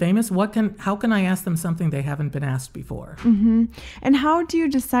somebody famous, how can I ask them something they haven't been asked before? And how do you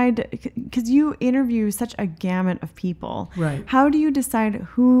decide, because you interview such a gamut of people, right? How do you decide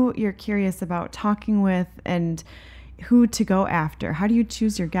who you're curious about talking with and who to go after? How do you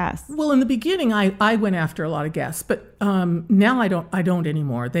choose your guests? Well, in the beginning, I went after a lot of guests, but now I don't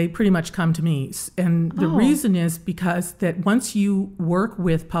anymore. They pretty much come to me. And the reason is because that once you work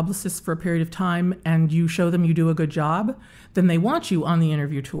with publicists for a period of time and you show them you do a good job, then they want you on the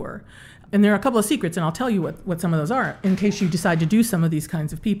interview tour. And there are a couple of secrets, and I'll tell you what some of those are in case you decide to do some of these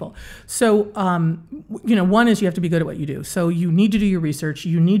kinds of people. So, you know, one is you have to be good at what you do. So you need to do your research.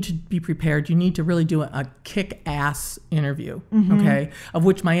 You need to be prepared. You need to really do a kick-ass interview, okay, of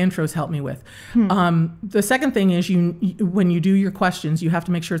which my intros help me with. The second thing is when you do your questions, you have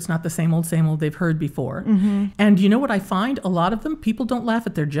to make sure it's not the same old they've heard before. And you know what I find? A lot of them, people don't laugh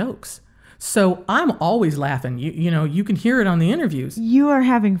at their jokes. So I'm always laughing. You know, you can hear it on the interviews. You are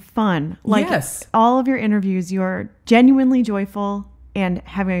having fun. Like, yes. All of your interviews, you're genuinely joyful and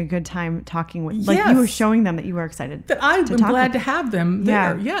having a good time talking with. Like, you were showing them that you were excited. That I'm glad to have them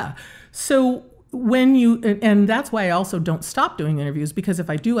there. Yeah. So and that's why I also don't stop doing interviews, because if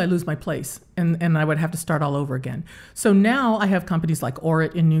I do, I lose my place and I would have to start all over again. So now I have companies like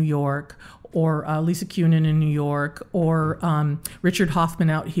Orit in New York, or Lisa Kunin in New York, or Richard Hoffman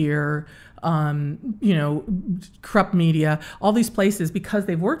out here, you know, Krupp Media, all these places, because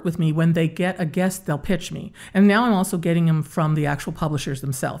they've worked with me. When they get a guest, they'll pitch me. And now I'm also getting them from the actual publishers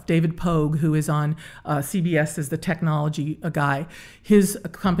themselves. David Pogue, who is on CBS as the technology guy, his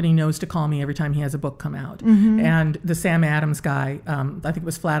company knows to call me every time he has a book come out. And the Sam Adams guy, I think it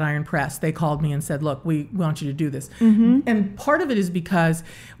was Flatiron Press, they called me and said, look, we want you to do this. And part of it is because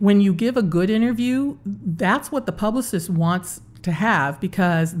when you give a good interview, that's what the publicist wants to have,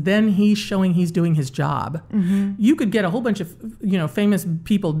 because then he's showing he's doing his job. You could get a whole bunch of, you know, famous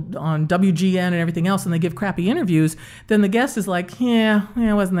people on WGN and everything else, and they give crappy interviews. Then the guest is like, yeah,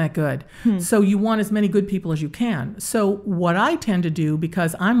 it wasn't that good. So you want as many good people as you can. So what I tend to do,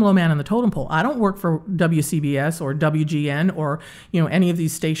 because I'm low man on the totem pole, I don't work for WCBS or WGN or, you know, any of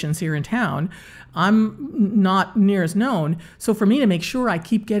these stations here in town. I'm not near as known. So for me to make sure I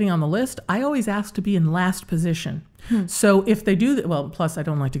keep getting on the list, I always ask to be in last position. So if they do that, well, plus I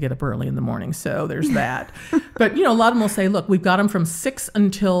don't like to get up early in the morning, so there's that. But, you know, a lot of them will say, look, we've got them from 6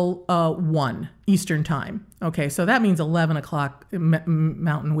 until 1 Eastern time. Okay, so that means 11 o'clock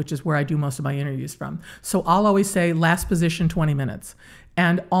Mountain, which is where I do most of my interviews from. So I'll always say last position, 20 minutes.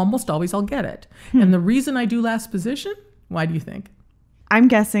 And almost always I'll get it. And the reason I do last position, why do you think? I'm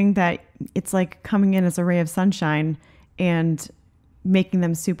guessing that it's like coming in as a ray of sunshine and making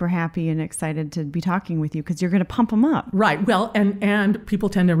them super happy and excited to be talking with you, because you're going to pump them up. Right. Well, and people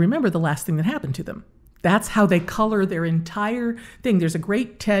tend to remember the last thing that happened to them. That's how they color their entire thing. There's a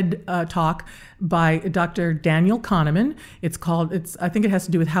great TED talk by Dr. Daniel Kahneman. I think it has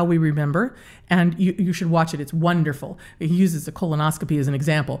to do with how we remember, and you should watch it. It's wonderful. He uses a colonoscopy as an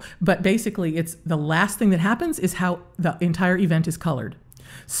example, but basically it's the last thing that happens is how the entire event is colored.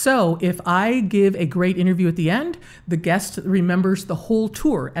 So if I give a great interview at the end, the guest remembers the whole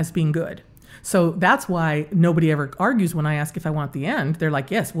tour as being good. So that's why nobody ever argues when I ask if I want the end. They're like,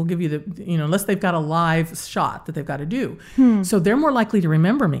 yes, we'll give you unless they've got a live shot that they've got to do. So they're more likely to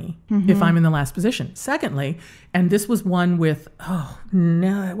remember me if I'm in the last position. Secondly, and this was one with,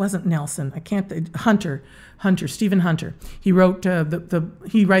 no, it wasn't Nelson. Stephen Hunter. He wrote,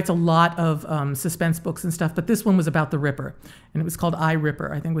 he writes a lot of suspense books and stuff, but this one was about the Ripper, and it was called I,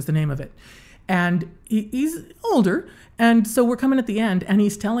 Ripper, I think was the name of it. And he's older, and so we're coming at the end, and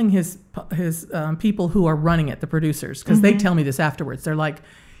he's telling his people who are running it, the producers, because they tell me this afterwards. They're like,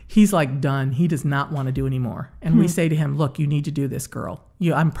 he's like done. He does not want to do anymore. And we say to him, look, you need to do this, girl.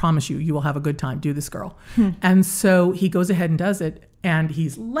 I promise you will have a good time. Do this, girl. And so he goes ahead and does it, and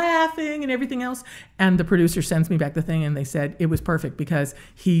he's laughing and everything else. And the producer sends me back the thing, and they said it was perfect because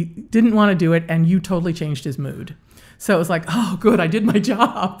he didn't want to do it, and you totally changed his mood. So it was like, oh, good, I did my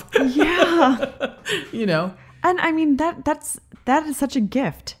job. Yeah. And I mean, that is such a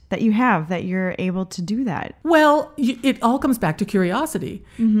gift that you have, that you're able to do that. Well, it all comes back to curiosity.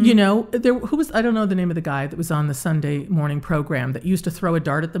 I don't know the name of the guy that was on the Sunday morning program that used to throw a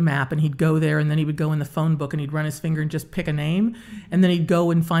dart at the map, and he'd go there, and then he would go in the phone book and he'd run his finger and just pick a name, and then he'd go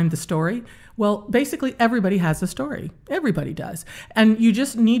and find the story. Well, basically everybody has a story. Everybody does. And you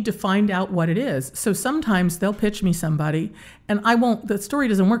just need to find out what it is. So sometimes they'll pitch me somebody, and the story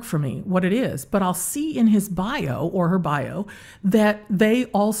doesn't work for me, what it is, but I'll see in his bio or her bio that they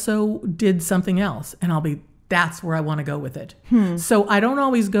also did something else, and that's where I want to go with it. So I don't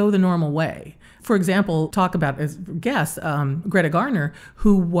always go the normal way. For example, talk about as guest, Greta Garner,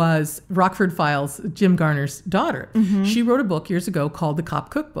 who was Rockford Files, Jim Garner's daughter. She wrote a book years ago called The Cop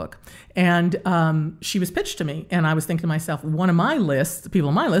Cookbook. And she was pitched to me, and I was thinking to myself, one of my lists, the people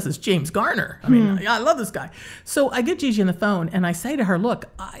on my list is James Garner. I mean, I love this guy. So I get Gigi on the phone, and I say to her, look,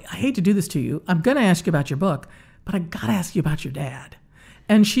 I hate to do this to you. I'm going to ask you about your book, but I got to ask you about your dad.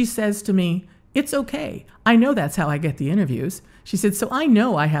 And she says to me, it's okay. I know that's how I get the interviews. She said, so I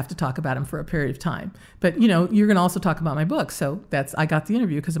know I have to talk about him for a period of time. But, you're going to also talk about my book. So I got the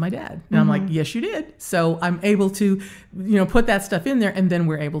interview because of my dad. And I'm like, yes, you did. So I'm able to, put that stuff in there, and then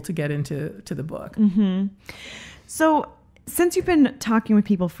we're able to get into the book. So since you've been talking with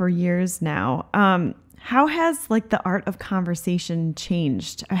people for years now, how has the art of conversation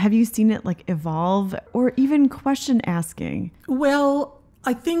changed? Have you seen it evolve, or even question asking? Well,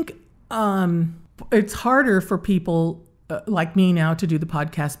 I think it's harder for people like me now to do the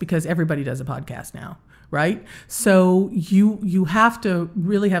podcast because everybody does a podcast now, right? So you have to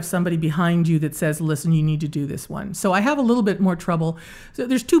really have somebody behind you that says, listen, you need to do this one. So I have a little bit more trouble. So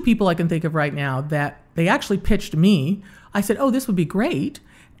there's two people I can think of right now that they actually pitched me. I said, oh, this would be great.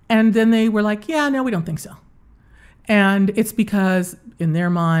 And then they were like, yeah, no, we don't think so. And it's because in their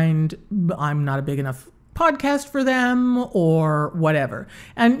mind, I'm not a big enough podcast for them or whatever.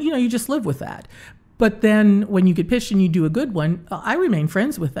 And, you just live with that. But then when you get pitched and you do a good one, I remain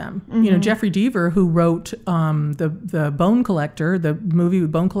friends with them. Jeffrey Deaver, who wrote the Bone Collector, the movie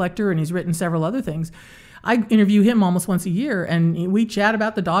with Bone Collector, and he's written several other things. I interview him almost once a year, and we chat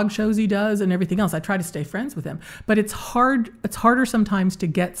about the dog shows he does and everything else. I try to stay friends with him. But it's harder sometimes to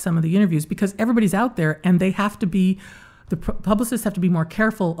get some of the interviews because everybody's out there, and they have to be the publicists have to be more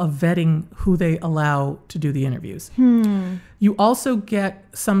careful of vetting who they allow to do the interviews. You also get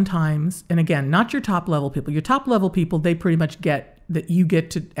sometimes, and again, not your top level people. Your top level people, they pretty much get that you get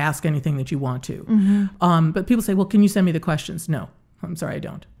to ask anything that you want to. But people say, well, can you send me the questions? No, I'm sorry, I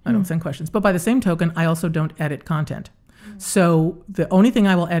don't. I don't send questions. But by the same token, I also don't edit content. So the only thing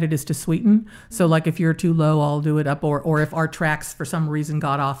I will edit is to sweeten. So if you're too low, I'll do it up. Or if our tracks for some reason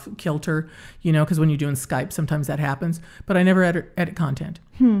got off kilter, because when you're doing Skype, sometimes that happens. But I never edit content.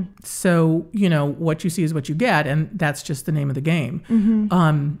 So, what you see is what you get. And that's just the name of the game.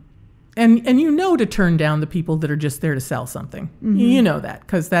 And to turn down the people that are just there to sell something. You know that,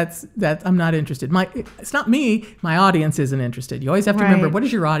 because that's I'm not interested. It's not me. My audience isn't interested. You always have to remember, what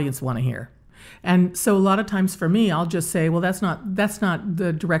does your audience want to hear? And so a lot of times for me, I'll just say, well, that's not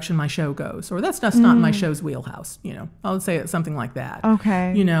the direction my show goes, or that's just not my show's wheelhouse. I'll say something like that.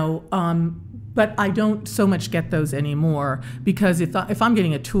 Okay. But I don't so much get those anymore because if I'm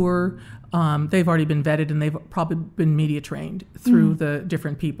getting a tour, They've already been vetted, and they've probably been media trained through the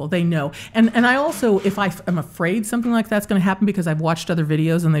different people. They know. And I also, if I'm afraid something like that's going to happen because I've watched other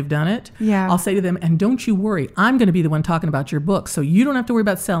videos and they've done it, I'll say to them, and don't you worry, I'm going to be the one talking about your book, so you don't have to worry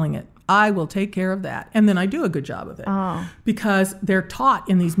about selling it. I will take care of that. And then I do a good job of it. Because they're taught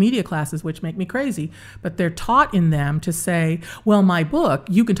in these media classes, which make me crazy, but they're taught in them to say, well, my book,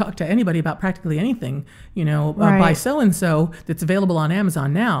 you can talk to anybody about practically anything, by so-and-so that's available on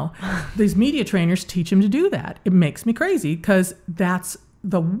Amazon now. These media trainers teach them to do that. It makes me crazy because that's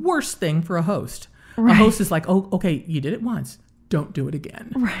the worst thing for a host. A host is like, oh, okay, you did it once. Don't do it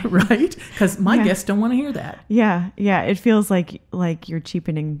again. Right? Because my guests don't want to hear that. Yeah. It feels like you're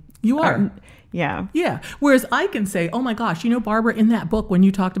cheapening. You are. Yeah. Whereas I can say, oh my gosh, Barbara, in that book, when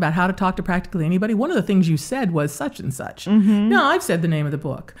you talked about how to talk to practically anybody, one of the things you said was such and such. Now I've said the name of the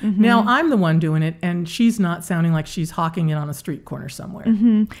book. Now I'm the one doing it, and she's not sounding like she's hawking it on a street corner somewhere.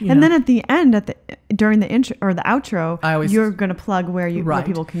 And then at the end, during the intro or the outro, you're going to plug where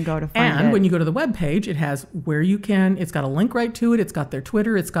people can go to find it. And when you go to the webpage, it has where you can. It's got a link right to it. It's got their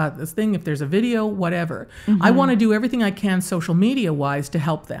Twitter. It's got this thing. If there's a video, whatever. I want to do everything I can social media wise to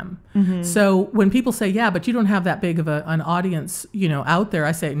help them. So when people say, yeah, but you don't have that big of an audience, out there,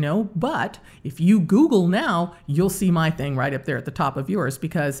 I say, no, but if you Google now, you'll see my thing right up there at the top of yours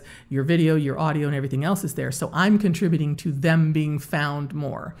because your video, your audio, and everything else is there. So I'm contributing to them being found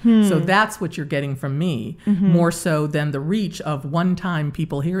more. So that's what you're getting from me, more so than the reach of one-time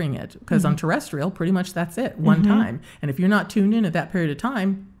people hearing it. Because on terrestrial, pretty much that's it, one time. And if you're not tuned in at that period of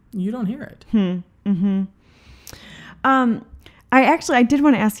time, you don't hear it. I did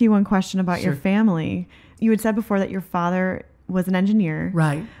want to ask you one question about your family. You had said before that your father was an engineer.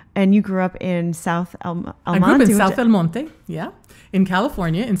 Right. And you grew up in South El Monte. I grew up in South El Monte, in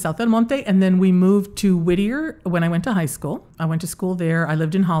California, in South El Monte. And then we moved to Whittier when I went to high school. I went to school there. I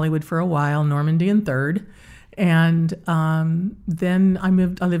lived in Hollywood for a while, Normandy and 3rd. And then I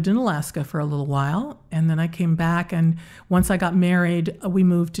lived in Alaska for a little while. And then I came back. And once I got married, we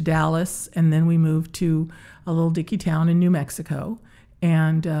moved to Dallas. And then we moved to a little dicky town in New Mexico.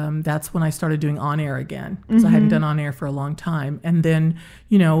 And that's when I started doing on-air again, because I hadn't done on-air for a long time. And then,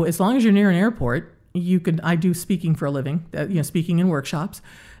 as long as you're near an airport, I do speaking for a living, speaking in workshops.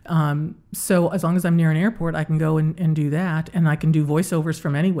 So as long as I'm near an airport, I can go and do that. And I can do voiceovers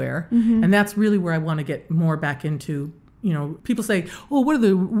from anywhere. And that's really where I want to get more back into. People say, oh,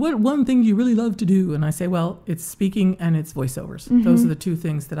 what one thing you really love to do? And I say, well, it's speaking and it's voiceovers. Those are the two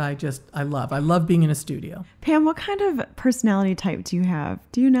things that I love. I love being in a studio. Pam, what kind of personality type do you have?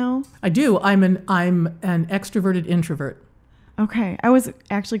 Do you know? I do. I'm an extroverted introvert. Okay. I was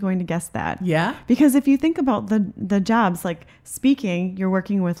actually going to guess that. Yeah? Because if you think about the jobs, like speaking, you're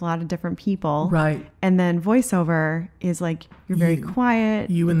working with a lot of different people. Right. And then voiceover is like you're very quiet.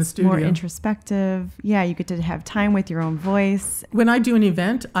 You in the studio. More introspective. Yeah, you get to have time with your own voice. When I do an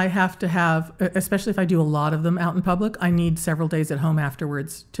event, I have to have, especially if I do a lot of them out in public, I need several days at home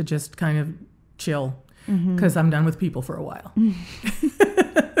afterwards to just kind of chill because I'm done with people for a while.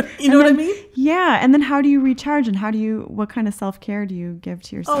 You know what I mean? Yeah. And then how do you recharge and what kind of self-care do you give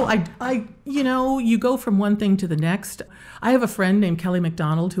to yourself? Oh, you go from one thing to the next. I have a friend named Kelly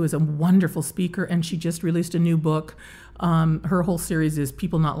McDonald who is a wonderful speaker, and she just released a new book. Her whole series is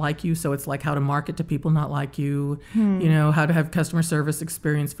People Not Like You. So it's like how to market to people not like you, how to have customer service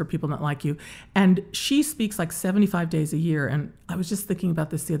experience for people not like you. And she speaks like 75 days a year. And I was just thinking about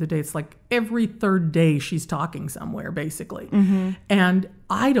this the other day. It's like every third day she's talking somewhere, basically. And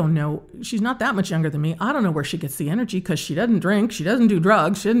I don't know. She's not that much younger than me. I don't know where she gets the energy because she doesn't drink. She doesn't do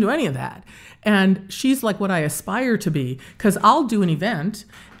drugs. She doesn't do any of that. And she's like what I aspire to be, because I'll do an event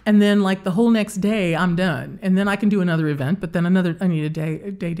and then like the whole next day I'm done. And then I can do another event, but then I need a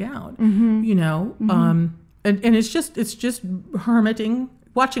day down, and it's just hermiting,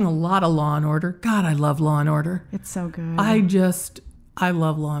 watching a lot of Law and Order. God, I love Law and Order. It's so good. I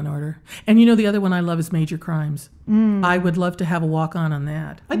love Law and Order. And the other one I love is Major Crimes. I would love to have a walk-on on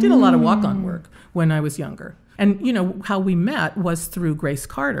that. I did a lot of walk-on work when I was younger. And how we met was through Grace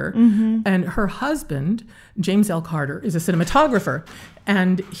Carter, and her husband, James L. Carter, is a cinematographer.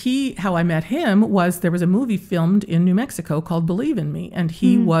 And how I met him was there was a movie filmed in New Mexico called Believe in Me, and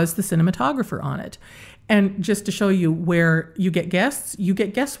he was the cinematographer on it. And just to show you where you get guests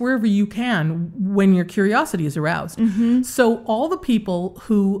wherever you can when your curiosity is aroused. So all the people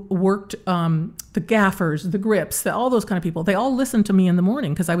who worked, the gaffers, the grips, all those kind of people, they all listened to me in the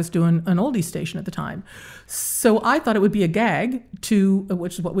morning because I was doing an oldies station at the time. So I thought it would be a gag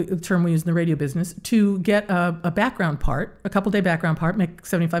which is the term we use in the radio business, to get a background part, a couple day background part, make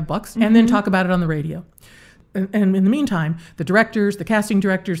 $75, and then talk about it on the radio. and in the meantime, the directors, the casting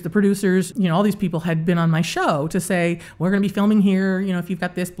directors, the producers, all these people had been on my show to say, we're going to be filming here, if you've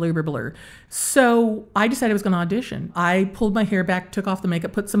got this, blur, blur, blur. So I decided I was going to audition. I pulled my hair back, took off the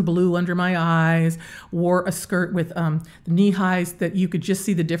makeup, put some blue under my eyes, wore a skirt with the knee highs that you could just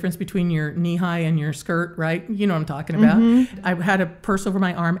see the difference between your knee high and your skirt, right? You know what I'm talking about. I had a purse over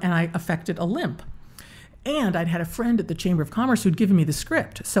my arm and I affected a limp. And I'd had a friend at the Chamber of Commerce who'd given me the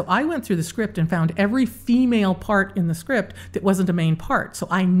script. So I went through the script and found every female part in the script that wasn't a main part. So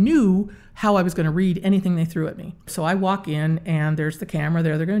I knew how I was going to read anything they threw at me. So I walk in and there's the camera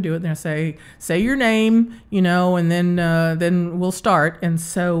there. They're going to do it. They're going to say your name, and then we'll start. And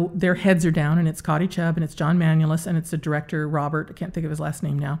so their heads are down and it's Cotty Chubb and it's John Manulis and it's the director, Robert. I can't think of his last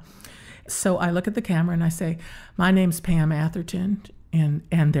name now. So I look at the camera and I say, my name's Pam Atherton.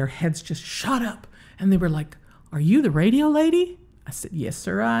 And their heads just shot up. And they were like, are you the radio lady? I said, yes,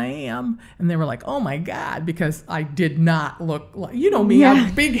 sir, I am. And they were like, oh, my God, because I did not look like, me, I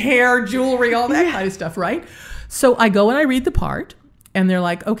have big hair, jewelry, all that kind of stuff, right? So I go and I read the part, and they're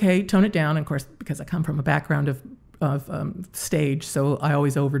like, okay, tone it down. And of course, because I come from a background of stage, so I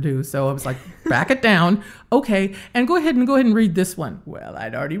always overdo. So I was like, back it down. Okay. And go ahead and read this one. Well,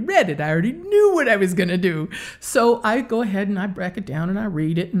 I'd already read it. I already knew what I was going to do. So I go ahead and I back it down and I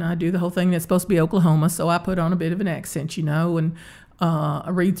read it and I do the whole thing. It's supposed to be Oklahoma. So I put on a bit of an accent, and I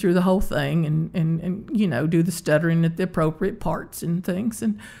read through the whole thing and do the stuttering at the appropriate parts and things.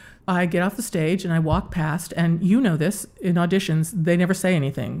 And I get off the stage and I walk past, and this, in auditions, they never say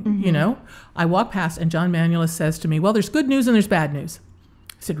anything, I walk past and John Manulis says to me, well, there's good news and there's bad news.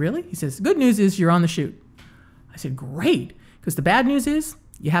 I said, really? He says, good news is you're on the shoot. I said, great, because the bad news is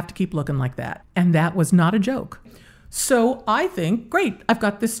you have to keep looking like that. And that was not a joke. So I think, great, I've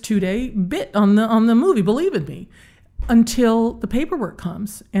got this 2-day bit on the movie, believe in me, until the paperwork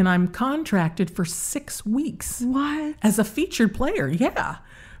comes and I'm contracted for 6 weeks. What? As a featured player, yeah.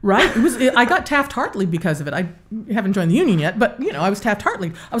 Right? I got Taft-Hartley because of it. I haven't joined the union yet, but, I was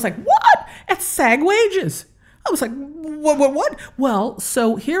Taft-Hartley. I was like, what? At SAG wages. I was like, what? Well,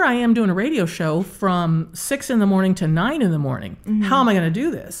 so here I am doing a radio show from 6 in the morning to 9 in the morning. How am I going to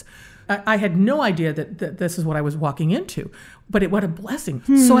do this? I had no idea that this is what I was walking into, but what a blessing.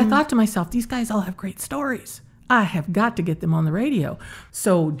 So I thought to myself, these guys all have great stories. I have got to get them on the radio.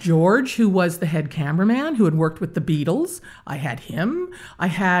 So George, who was the head cameraman, who had worked with the Beatles, I had him. I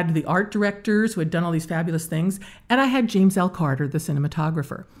had the art directors who had done all these fabulous things. And I had James L. Carter, the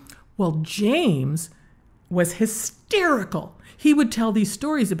cinematographer. Well, James was hysterical. He would tell these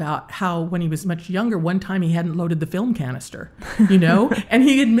stories about how when he was much younger, one time he hadn't loaded the film canister, and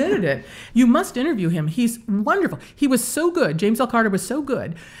he admitted it. You must interview him. He's wonderful. He was so good. James L. Carter was so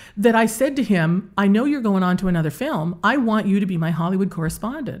good that I said to him, I know you're going on to another film. I want you to be my Hollywood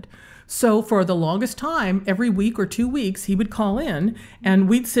correspondent. So for the longest time, every week or 2 weeks, he would call in and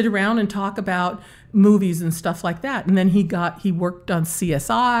we'd sit around and talk about movies and stuff like that. And then he worked on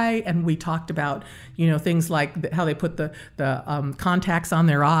CSI, and we talked about, things like how they put the contacts on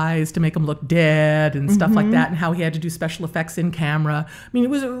their eyes to make them look dead and stuff like that, and how he had to do special effects in camera. I mean, it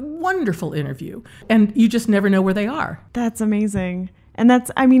was a wonderful interview, and you just never know where they are. That's amazing. And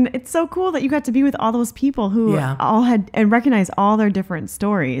it's so cool that you got to be with all those people who all had and recognize all their different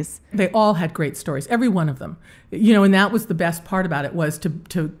stories. They all had great stories, every one of them. And that was the best part about it, was to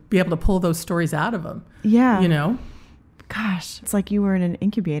be able to pull those stories out of them. Yeah. Gosh, it's like you were in an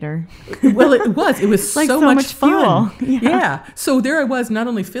incubator. Well, it was. It was like so much fun. Yeah. So there I was, not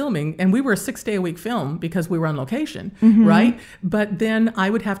only filming, and we were a 6-day-a-week film because we were on location, right? But then I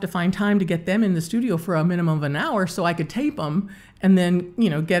would have to find time to get them in the studio for a minimum of an hour so I could tape them and then,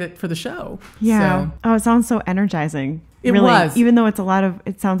 get it for the show. Yeah. So, oh, it sounds so energizing. It really, was. Even though it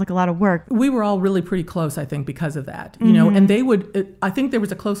sounds like a lot of work. We were all really pretty close, I think, because of that. And they would, I think there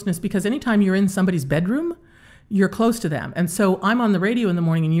was a closeness because anytime you're in somebody's bedroom, you're close to them. And so I'm on the radio in the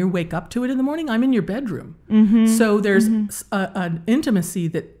morning and you wake up to it in the morning, I'm in your bedroom. So there's an intimacy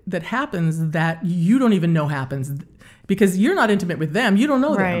that happens that you don't even know happens because you're not intimate with them. You don't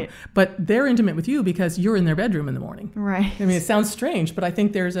know them. But they're intimate with you because you're in their bedroom in the morning. Right. I mean, it sounds strange, but I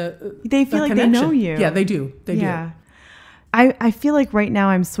think there's they feel like connection. They know you. Yeah, they do. They do. I feel like right now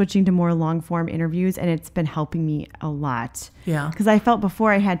I'm switching to more long form interviews, and it's been helping me a lot. Yeah. Because I felt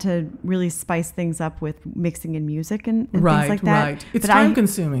before I had to really spice things up with mixing in music and things like that. Right. It's time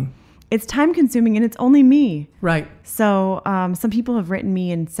consuming. It's time consuming, and it's only me. Right. So some people have written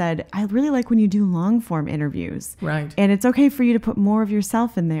me and said, I really like when you do long form interviews. Right. And it's okay for you to put more of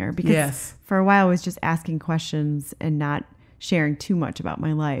yourself in there because for a while I was just asking questions and not sharing too much about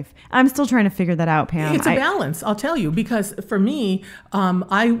my life. I'm still trying to figure that out, Pam. It's a balance, I'll tell you, because for me,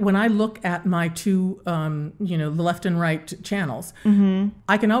 when I look at my two, the left and right channels,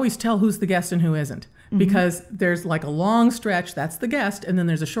 I can always tell who's the guest and who isn't. Because there's like a long stretch, that's the guest, and then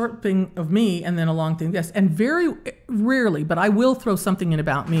there's a short thing of me, and then a long thing of guest. And very rarely, but I will throw something in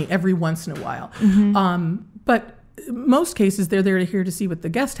about me every once in a while. But most cases, they're there to hear to see what the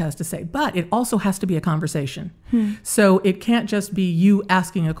guest has to say. But it also has to be a conversation. So it can't just be you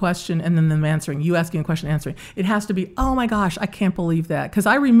asking a question and then them answering, you asking a question, answering. It has to be, oh my gosh, I can't believe that. Because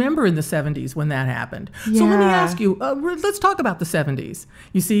I remember in the 70s when that happened. Yeah. So let me ask you, let's talk about the 70s.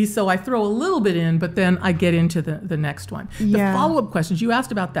 You see, so I throw a little bit in, but then I get into the next one. Yeah. The follow-up questions, you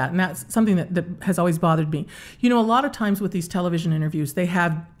asked about that, and that's something that has always bothered me. A lot of times with these television interviews, they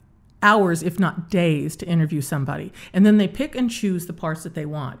have hours, if not days, to interview somebody. And then they pick and choose the parts that they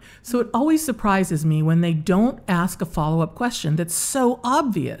want. So it always surprises me when they don't ask a follow-up question that's so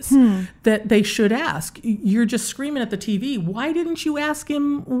obvious that they should ask. You're just screaming at the TV, why didn't you ask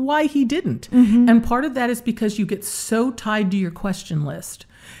him why he didn't? And part of that is because you get so tied to your question list.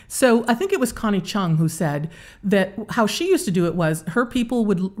 So I think it was Connie Chung who said that how she used to do it was her people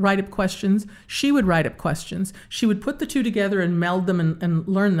would write up questions, she would write up questions, she would put the two together and meld them and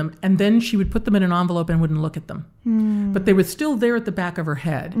learn them, and then she would put them in an envelope and wouldn't look at them. But they were still there at the back of her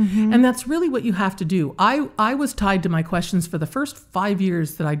head. And that's really what you have to do. I was tied to my questions for the first 5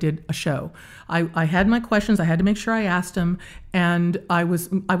 years that I did a show. I had my questions, I had to make sure I asked them, and I was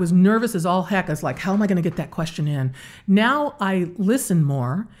nervous as all heck. I was like, how am I going to get that question in? Now I listen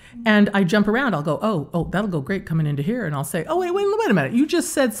more and I jump around. I'll go, oh, that'll go great coming into here. And I'll say, oh, wait a minute. You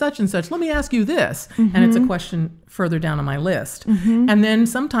just said such and such. Let me ask you this. And it's a question further down on my list. And then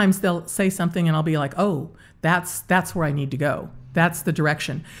sometimes they'll say something and I'll be like, oh, that's where I need to go. That's the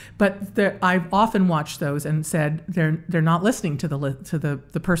direction. But I've often watched those and said they're not listening to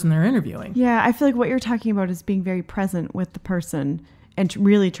the person they're interviewing. Yeah, I feel like what you're talking about is being very present with the person and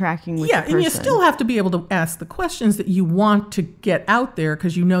really tracking with the person. Yeah, and you still have to be able to ask the questions that you want to get out there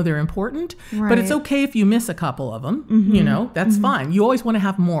because you know they're important. Right. But it's okay if you miss a couple of them. That's fine. You always want to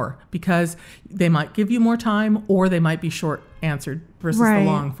have more because they might give you more time or they might be short answered versus the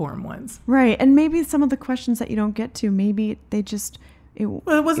long form ones. Right. And maybe some of the questions that you don't get to, maybe they just... It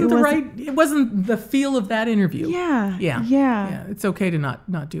wasn't the feel of that interview. Yeah. It's okay to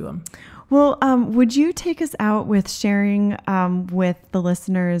not do them. Well, would you take us out with sharing with the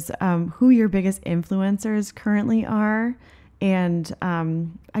listeners who your biggest influencers currently are? And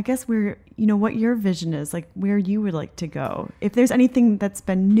I guess what your vision is, like where you would like to go. If there's anything that's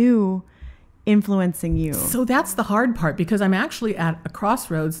been new influencing you. So that's the hard part because I'm actually at a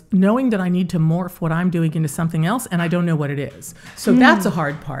crossroads knowing that I need to morph what I'm doing into something else and I don't know what it is. So that's a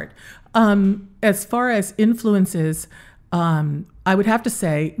hard part. As far as influences, I would have to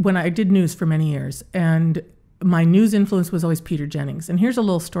say when I did news for many years and my news influence was always Peter Jennings. And here's a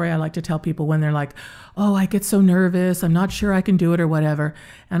little story I like to tell people when they're like, oh, I get so nervous. I'm not sure I can do it or whatever.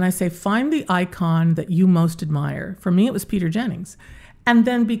 And I say, find the icon that you most admire. For me, it was Peter Jennings. And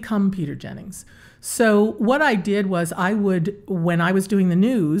then become Peter Jennings. So what I did was when I was doing the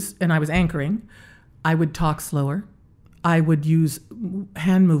news and I was anchoring, I would talk slower. I would use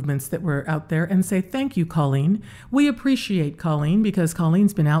hand movements that were out there and say, thank you, Colleen. We appreciate Colleen because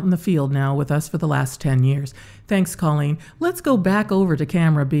Colleen's been out in the field now with us for the last 10 years. Thanks, Colleen. Let's go back over to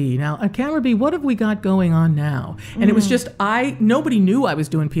camera B. Now, at camera B, what have we got going on now? And it was just, nobody knew I was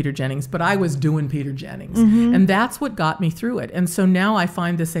doing Peter Jennings, but I was doing Peter Jennings. And that's what got me through it. And so now I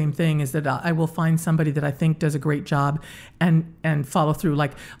find the same thing is that I will find somebody that I think does a great job and follow through.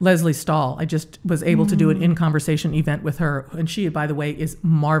 Like Leslie Stahl, I just was able to do an in-conversation event with her. And she, by the way, is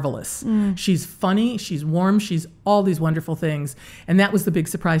marvelous. She's funny, she's warm, she's all these wonderful things. And that was the big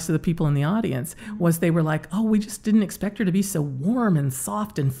surprise to the people in the audience was they were like, oh, we just didn't expect her to be so warm and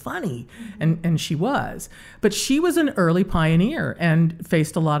soft and funny. And she was. But she was an early pioneer and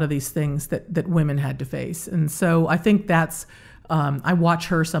faced a lot of these things that women had to face. And so I think that's, I watch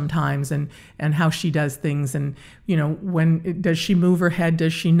her sometimes and how she does things and, does she move her head?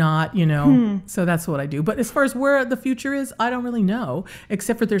 Does she not? So that's what I do. But as far as where the future is, I don't really know,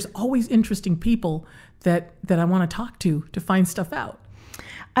 except for there's always interesting people that I want to talk to find stuff out.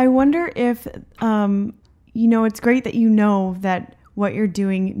 I wonder if, it's great that that what you're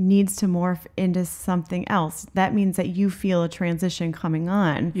doing needs to morph into something else. That means that you feel a transition coming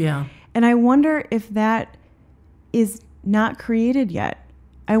on. Yeah. And I wonder if that is not created yet.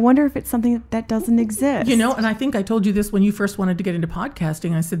 I wonder if it's something that doesn't exist. You know, and I think I told you this when you first wanted to get into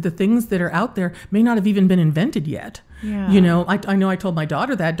podcasting. I said the things that are out there may not have even been invented yet. Yeah. You know, I know I told my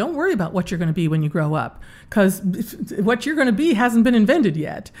daughter that. Don't worry about what you're going to be when you grow up, because what you're going to be hasn't been invented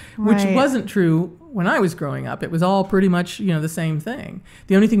yet, which wasn't true when I was growing up. It was all pretty much, you know, the same thing.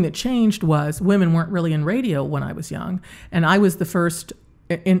 The only thing that changed was women weren't really in radio when I was young, and I was the first.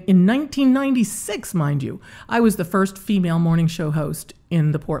 In 1996, mind you, I was the first female morning show host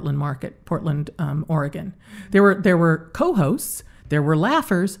in the Portland market, Oregon. There were co-hosts, there were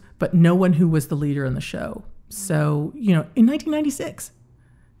laughers, but no one who was the leader in the show. So, you know, in 1996,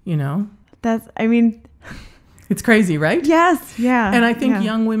 you know. It's crazy, right? Yes, yeah. And I think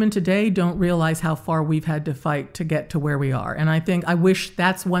young women today don't realize how far we've had to fight to get to where we are. And I wish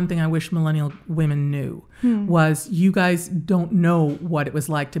that's one thing I wish millennial women knew was you guys don't know what it was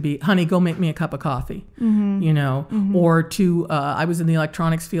like to be, honey, go make me a cup of coffee, you know, or I was in the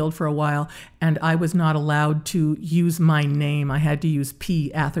electronics field for a while and I was not allowed to use my name. I had to use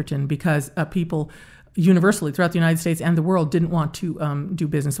P. Atherton because people universally throughout the United States and the world didn't want to do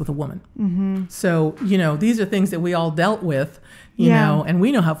business with a woman. So, you know, these are things that we all dealt with, you know, and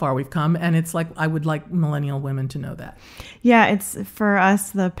we know how far we've come. And it's like, I would like millennial women to know that. Yeah, it's for us,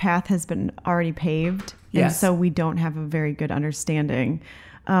 the path has been already paved. Yes. And so we don't have a very good understanding.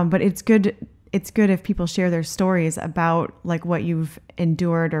 But it's good if people share their stories about like what you've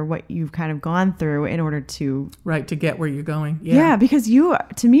endured or what you've kind of gone through in order to get where you're going. Yeah, because you,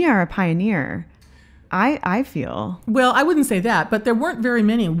 to me, are a pioneer. I feel. Well, I wouldn't say that, but there weren't very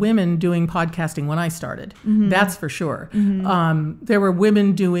many women doing podcasting when I started. That's for sure. There were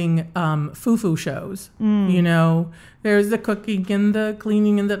women doing foo-foo shows. You know, there's the cooking and the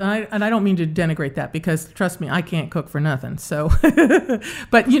cleaning and I don't mean to denigrate that because trust me, I can't cook for nothing. So,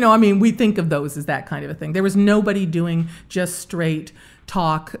 but you know, I mean, we think of those as that kind of a thing. There was nobody doing just straight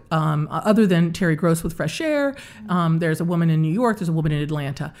talk other than Terry Gross with Fresh Air. There's a woman in New York, there's a woman in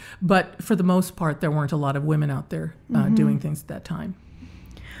Atlanta, but for the most part there weren't a lot of women out there doing things at that time.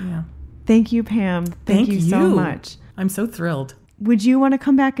 Yeah. Thank you, Pam. Thank you so much. I'm so thrilled. Would you want to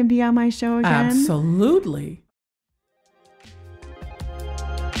come back and be on my show again? Absolutely.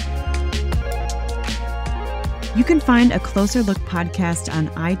 You can find A Closer Look podcast on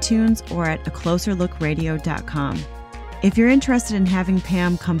iTunes or at acloserlookradio.com. If you're interested in having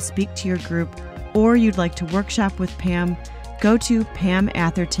Pam come speak to your group or you'd like to workshop with Pam, go to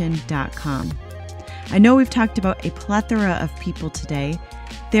pamatherton.com. I know we've talked about a plethora of people today.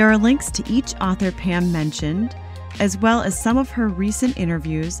 There are links to each author Pam mentioned, as well as some of her recent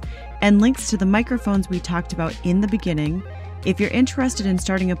interviews and links to the microphones we talked about in the beginning. If you're interested in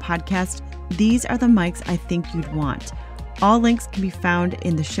starting a podcast, these are the mics I think you'd want. All links can be found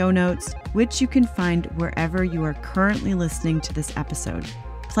in the show notes, which you can find wherever you are currently listening to this episode.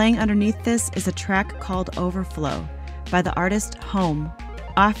 Playing underneath this is a track called Overflow by the artist Home,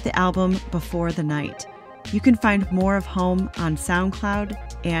 off the album Before the Night. You can find more of Home on SoundCloud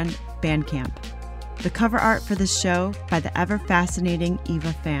and Bandcamp. The cover art for this show by the ever-fascinating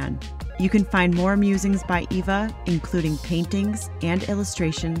Eva Fan. You can find more musings by Eva, including paintings and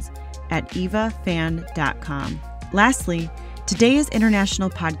illustrations, at evafan.com. Lastly, today is International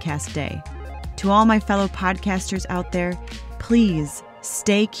Podcast Day. To all my fellow podcasters out there, please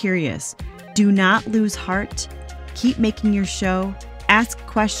stay curious. Do not lose heart. Keep making your show. Ask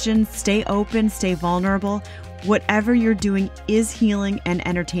questions. Stay open. Stay vulnerable. Whatever you're doing is healing and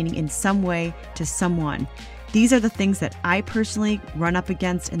entertaining in some way to someone. These are the things that I personally run up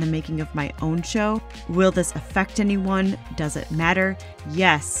against in the making of my own show. Will this affect anyone? Does it matter?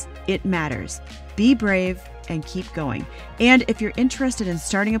 Yes, it matters. Be brave and keep going. And if you're interested in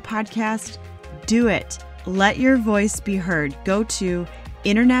starting a podcast, do it. Let your voice be heard. Go to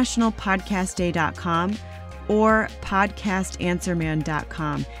internationalpodcastday.com or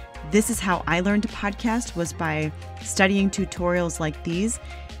podcastanswerman.com. This is how I learned to podcast, was by studying tutorials like these,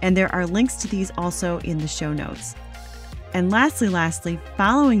 and there are links to these also in the show notes. And lastly,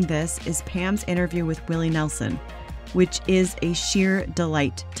 following this is Pam's interview with Willie Nelson, which is a sheer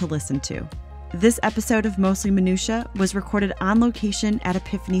delight to listen to. This episode of Mostly Minutia was recorded on location at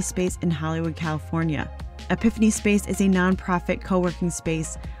Epiphany Space in Hollywood, California. Epiphany Space is a nonprofit co-working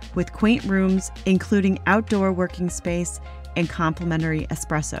space with quaint rooms, including outdoor working space and complimentary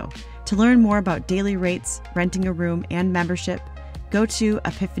espresso. To learn more about daily rates, renting a room, and membership, go to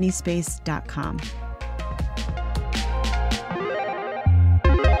epiphanyspace.com.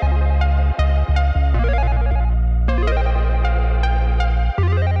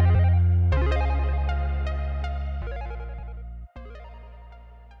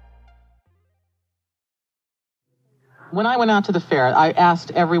 When I went out to the fair, I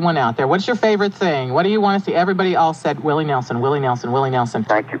asked everyone out there, what's your favorite thing? What do you want to see? Everybody all said Willie Nelson, Willie Nelson, Willie Nelson.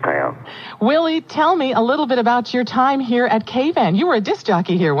 Thank you, Pam. Willie, tell me a little bit about your time here at K-Van. You were a disc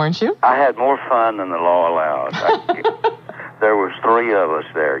jockey here, weren't you? I had more fun than the law allowed. There was 3 of us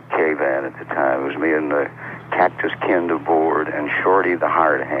there at K-Van at the time. It was me and the Cactus Ken Board and Shorty the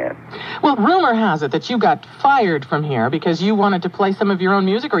hired hand. Well, rumor has it that you got fired from here because you wanted to play some of your own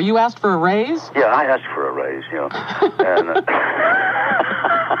music, or you asked for a raise? Yeah, I asked for a raise, And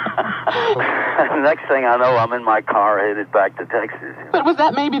the next thing I know, I'm in my car headed back to Texas. But was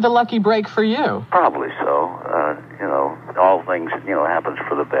that maybe the lucky break for you? Probably so. All things, happens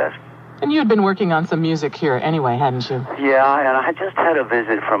for the best. And you'd been working on some music here anyway, hadn't you? Yeah, and I just had a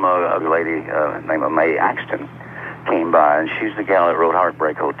visit from a lady named Mae Axton came by, and she's the gal that wrote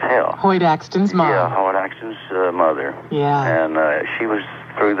Heartbreak Hotel. Hoyt Axton's mom. Yeah, Hoyt Axton's mother. Yeah. And she was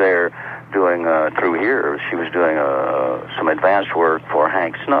through there doing, she was doing some advanced work for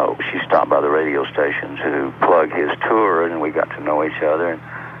Hank Snow. She stopped by the radio station to plug his tour, and we got to know each other. And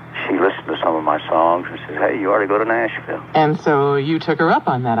she listened to some of my songs and said, hey, you ought to go to Nashville. And so you took her up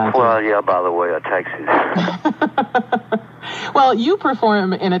on that idea? Well, yeah, by the way, Texas. Well, you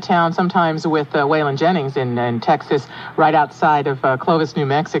perform in a town sometimes with Waylon Jennings in Texas, right outside of Clovis, New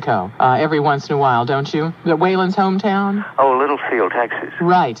Mexico, every once in a while, don't you? Waylon's hometown? Oh, Littlefield, Texas.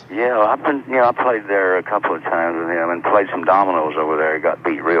 Right. Yeah, I played there a couple of times with him and played some dominoes over there. Got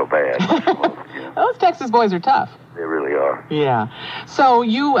beat real bad. Those Texas boys are tough. They really are. Yeah. So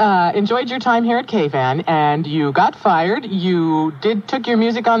you enjoyed your time here at K-Van, and you got fired. You took your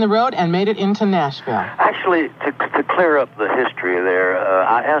music on the road and made it into Nashville. Actually, to clear up the history there,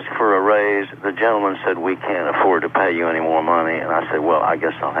 I asked for a raise. The gentleman said, we can't afford to pay you any more money. And I said, well, I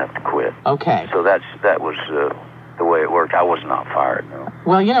guess I'll have to quit. Okay. So that was the way it worked. I was not fired, no.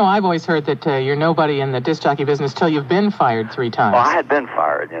 Well, I've always heard that you're nobody in the disc jockey business till you've been fired 3 times. Well, I had been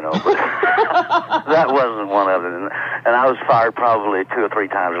fired, but that wasn't one of them. And I was fired probably 2 or 3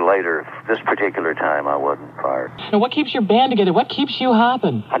 times later. This particular time, I wasn't fired. Now, what keeps your band together? What keeps you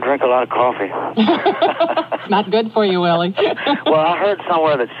hopping? I drink a lot of coffee. Not good for you, Willie. Well, I heard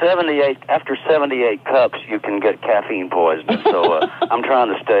somewhere that after 78 cups, you can get caffeine poisoning. So I'm trying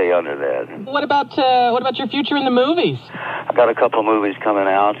to stay under that. What about your future in the movies? I've got a couple of movies coming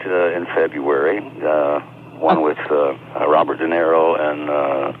out in February. One with Robert De Niro and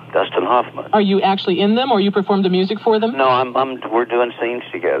Dustin Hoffman. Are you actually in them, or you perform the music for them? No, we're doing scenes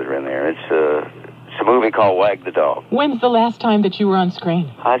together in there. It's a movie called Wag the Dog. When's the last time that you were on screen?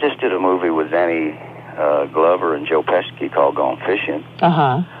 I just did a movie with Danny Glover and Joe Pesci called Gone Fishing.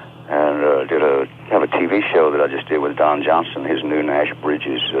 Uh-huh. And have a TV show that I just did with Don Johnson, his new Nash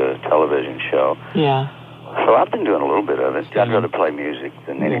Bridges television show. Yeah. So I've been doing a little bit of it. I'd rather play music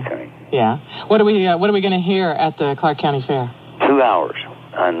than anything. Yeah. What are we going to hear at the Clark County Fair? 2 hours.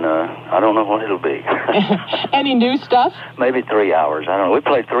 And I don't know what it'll be. Any new stuff? Maybe 3 hours. I don't know. We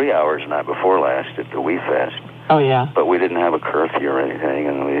played 3 hours the night before last at the Wee Fest. Oh, yeah. But we didn't have a curfew or anything,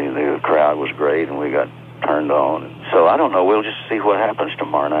 and the crowd was great, and we got turned on. So I don't know. We'll just see what happens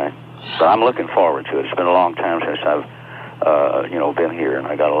tomorrow night. But I'm looking forward to it. It's been a long time since I've been here, and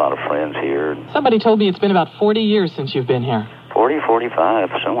I got a lot of friends here. Somebody told me it's been about 40 years since you've been here. 40, 45,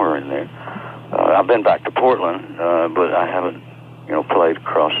 somewhere in there. I've been back to Portland, but I haven't, played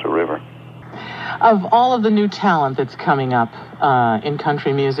across the river. Of all of the new talent that's coming up in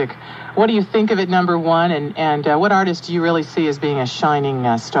country music, what do you think of it, number one, and what artist do you really see as being a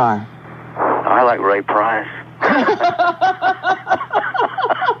shining star? I like Ray Price.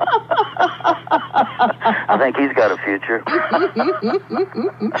 I think he's got a future.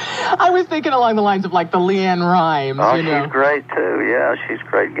 I was thinking along the lines of like the Leanne Rimes. Oh, she's great too. Yeah, she's a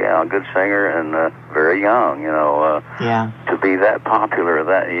great gal, good singer, and very young. Yeah. To be that popular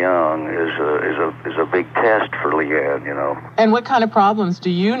that young is a big test for Leanne. And what kind of problems do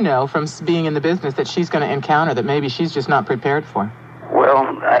you know from being in the business that she's going to encounter that maybe she's just not prepared for? Well,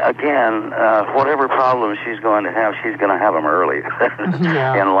 again, whatever problems she's going to have, she's going to have them early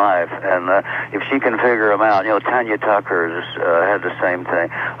in life. And if she can figure them out, Tanya Tucker's had the same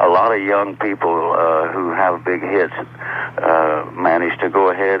thing. A lot of young people who have big hits manage to go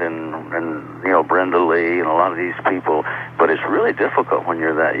ahead and Brenda Lee and a lot of these people. But it's really difficult when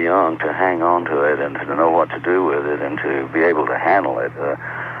you're that young to hang on to it and to know what to do with it and to be able to handle it.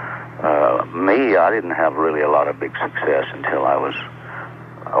 I didn't have really a lot of big success until I was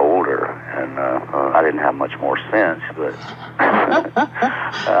older, and I didn't have much more sense, but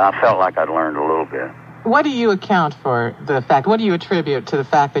I felt like I'd learned a little bit. What do you attribute to the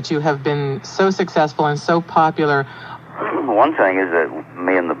fact that you have been so successful and so popular one thing is that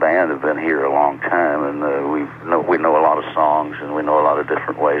me and the band have been here a long time, and we know a lot of songs, and we know a lot of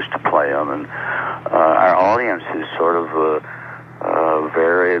different ways to play them, and our audience is sort of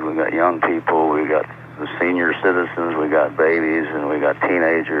varied. We got young people, we got the senior citizens, we got babies, and we got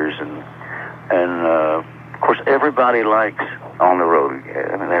teenagers, and of course everybody likes On the Road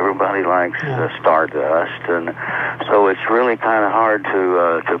Again. I mean, everybody likes Stardust, and so it's really kind of hard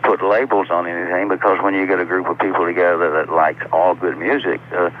to put labels on anything, because when you get a group of people together that likes all good music,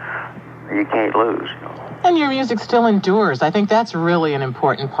 you can't lose. And your music still endures. I think that's really an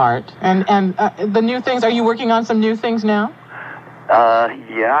important part. And the new things, are you working on some new things now?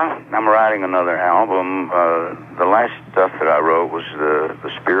 Yeah, I'm writing another album. The last stuff that I wrote was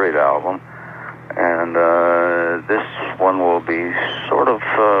the Spirit album. And this one will be sort of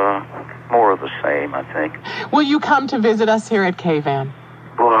more of the same, I think. Will you come to visit us here at KVAN?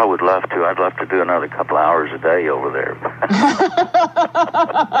 Well, I would love to. I'd love to do another couple hours a day over there.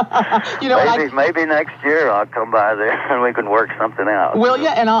 You know, maybe next year I'll come by there and we can work something out. Well,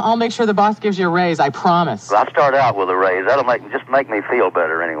 yeah, and I'll make sure the boss gives you a raise, I promise. Well, I'll start out with a raise. That'll just make me feel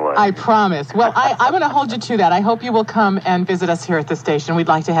better anyway. I promise. Well, I'm going to hold you to that. I hope you will come and visit us here at the station. We'd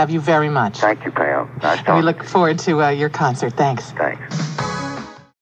like to have you very much. Thank you, Pam. Nice talking. And we look forward to your concert. Thanks. Thanks.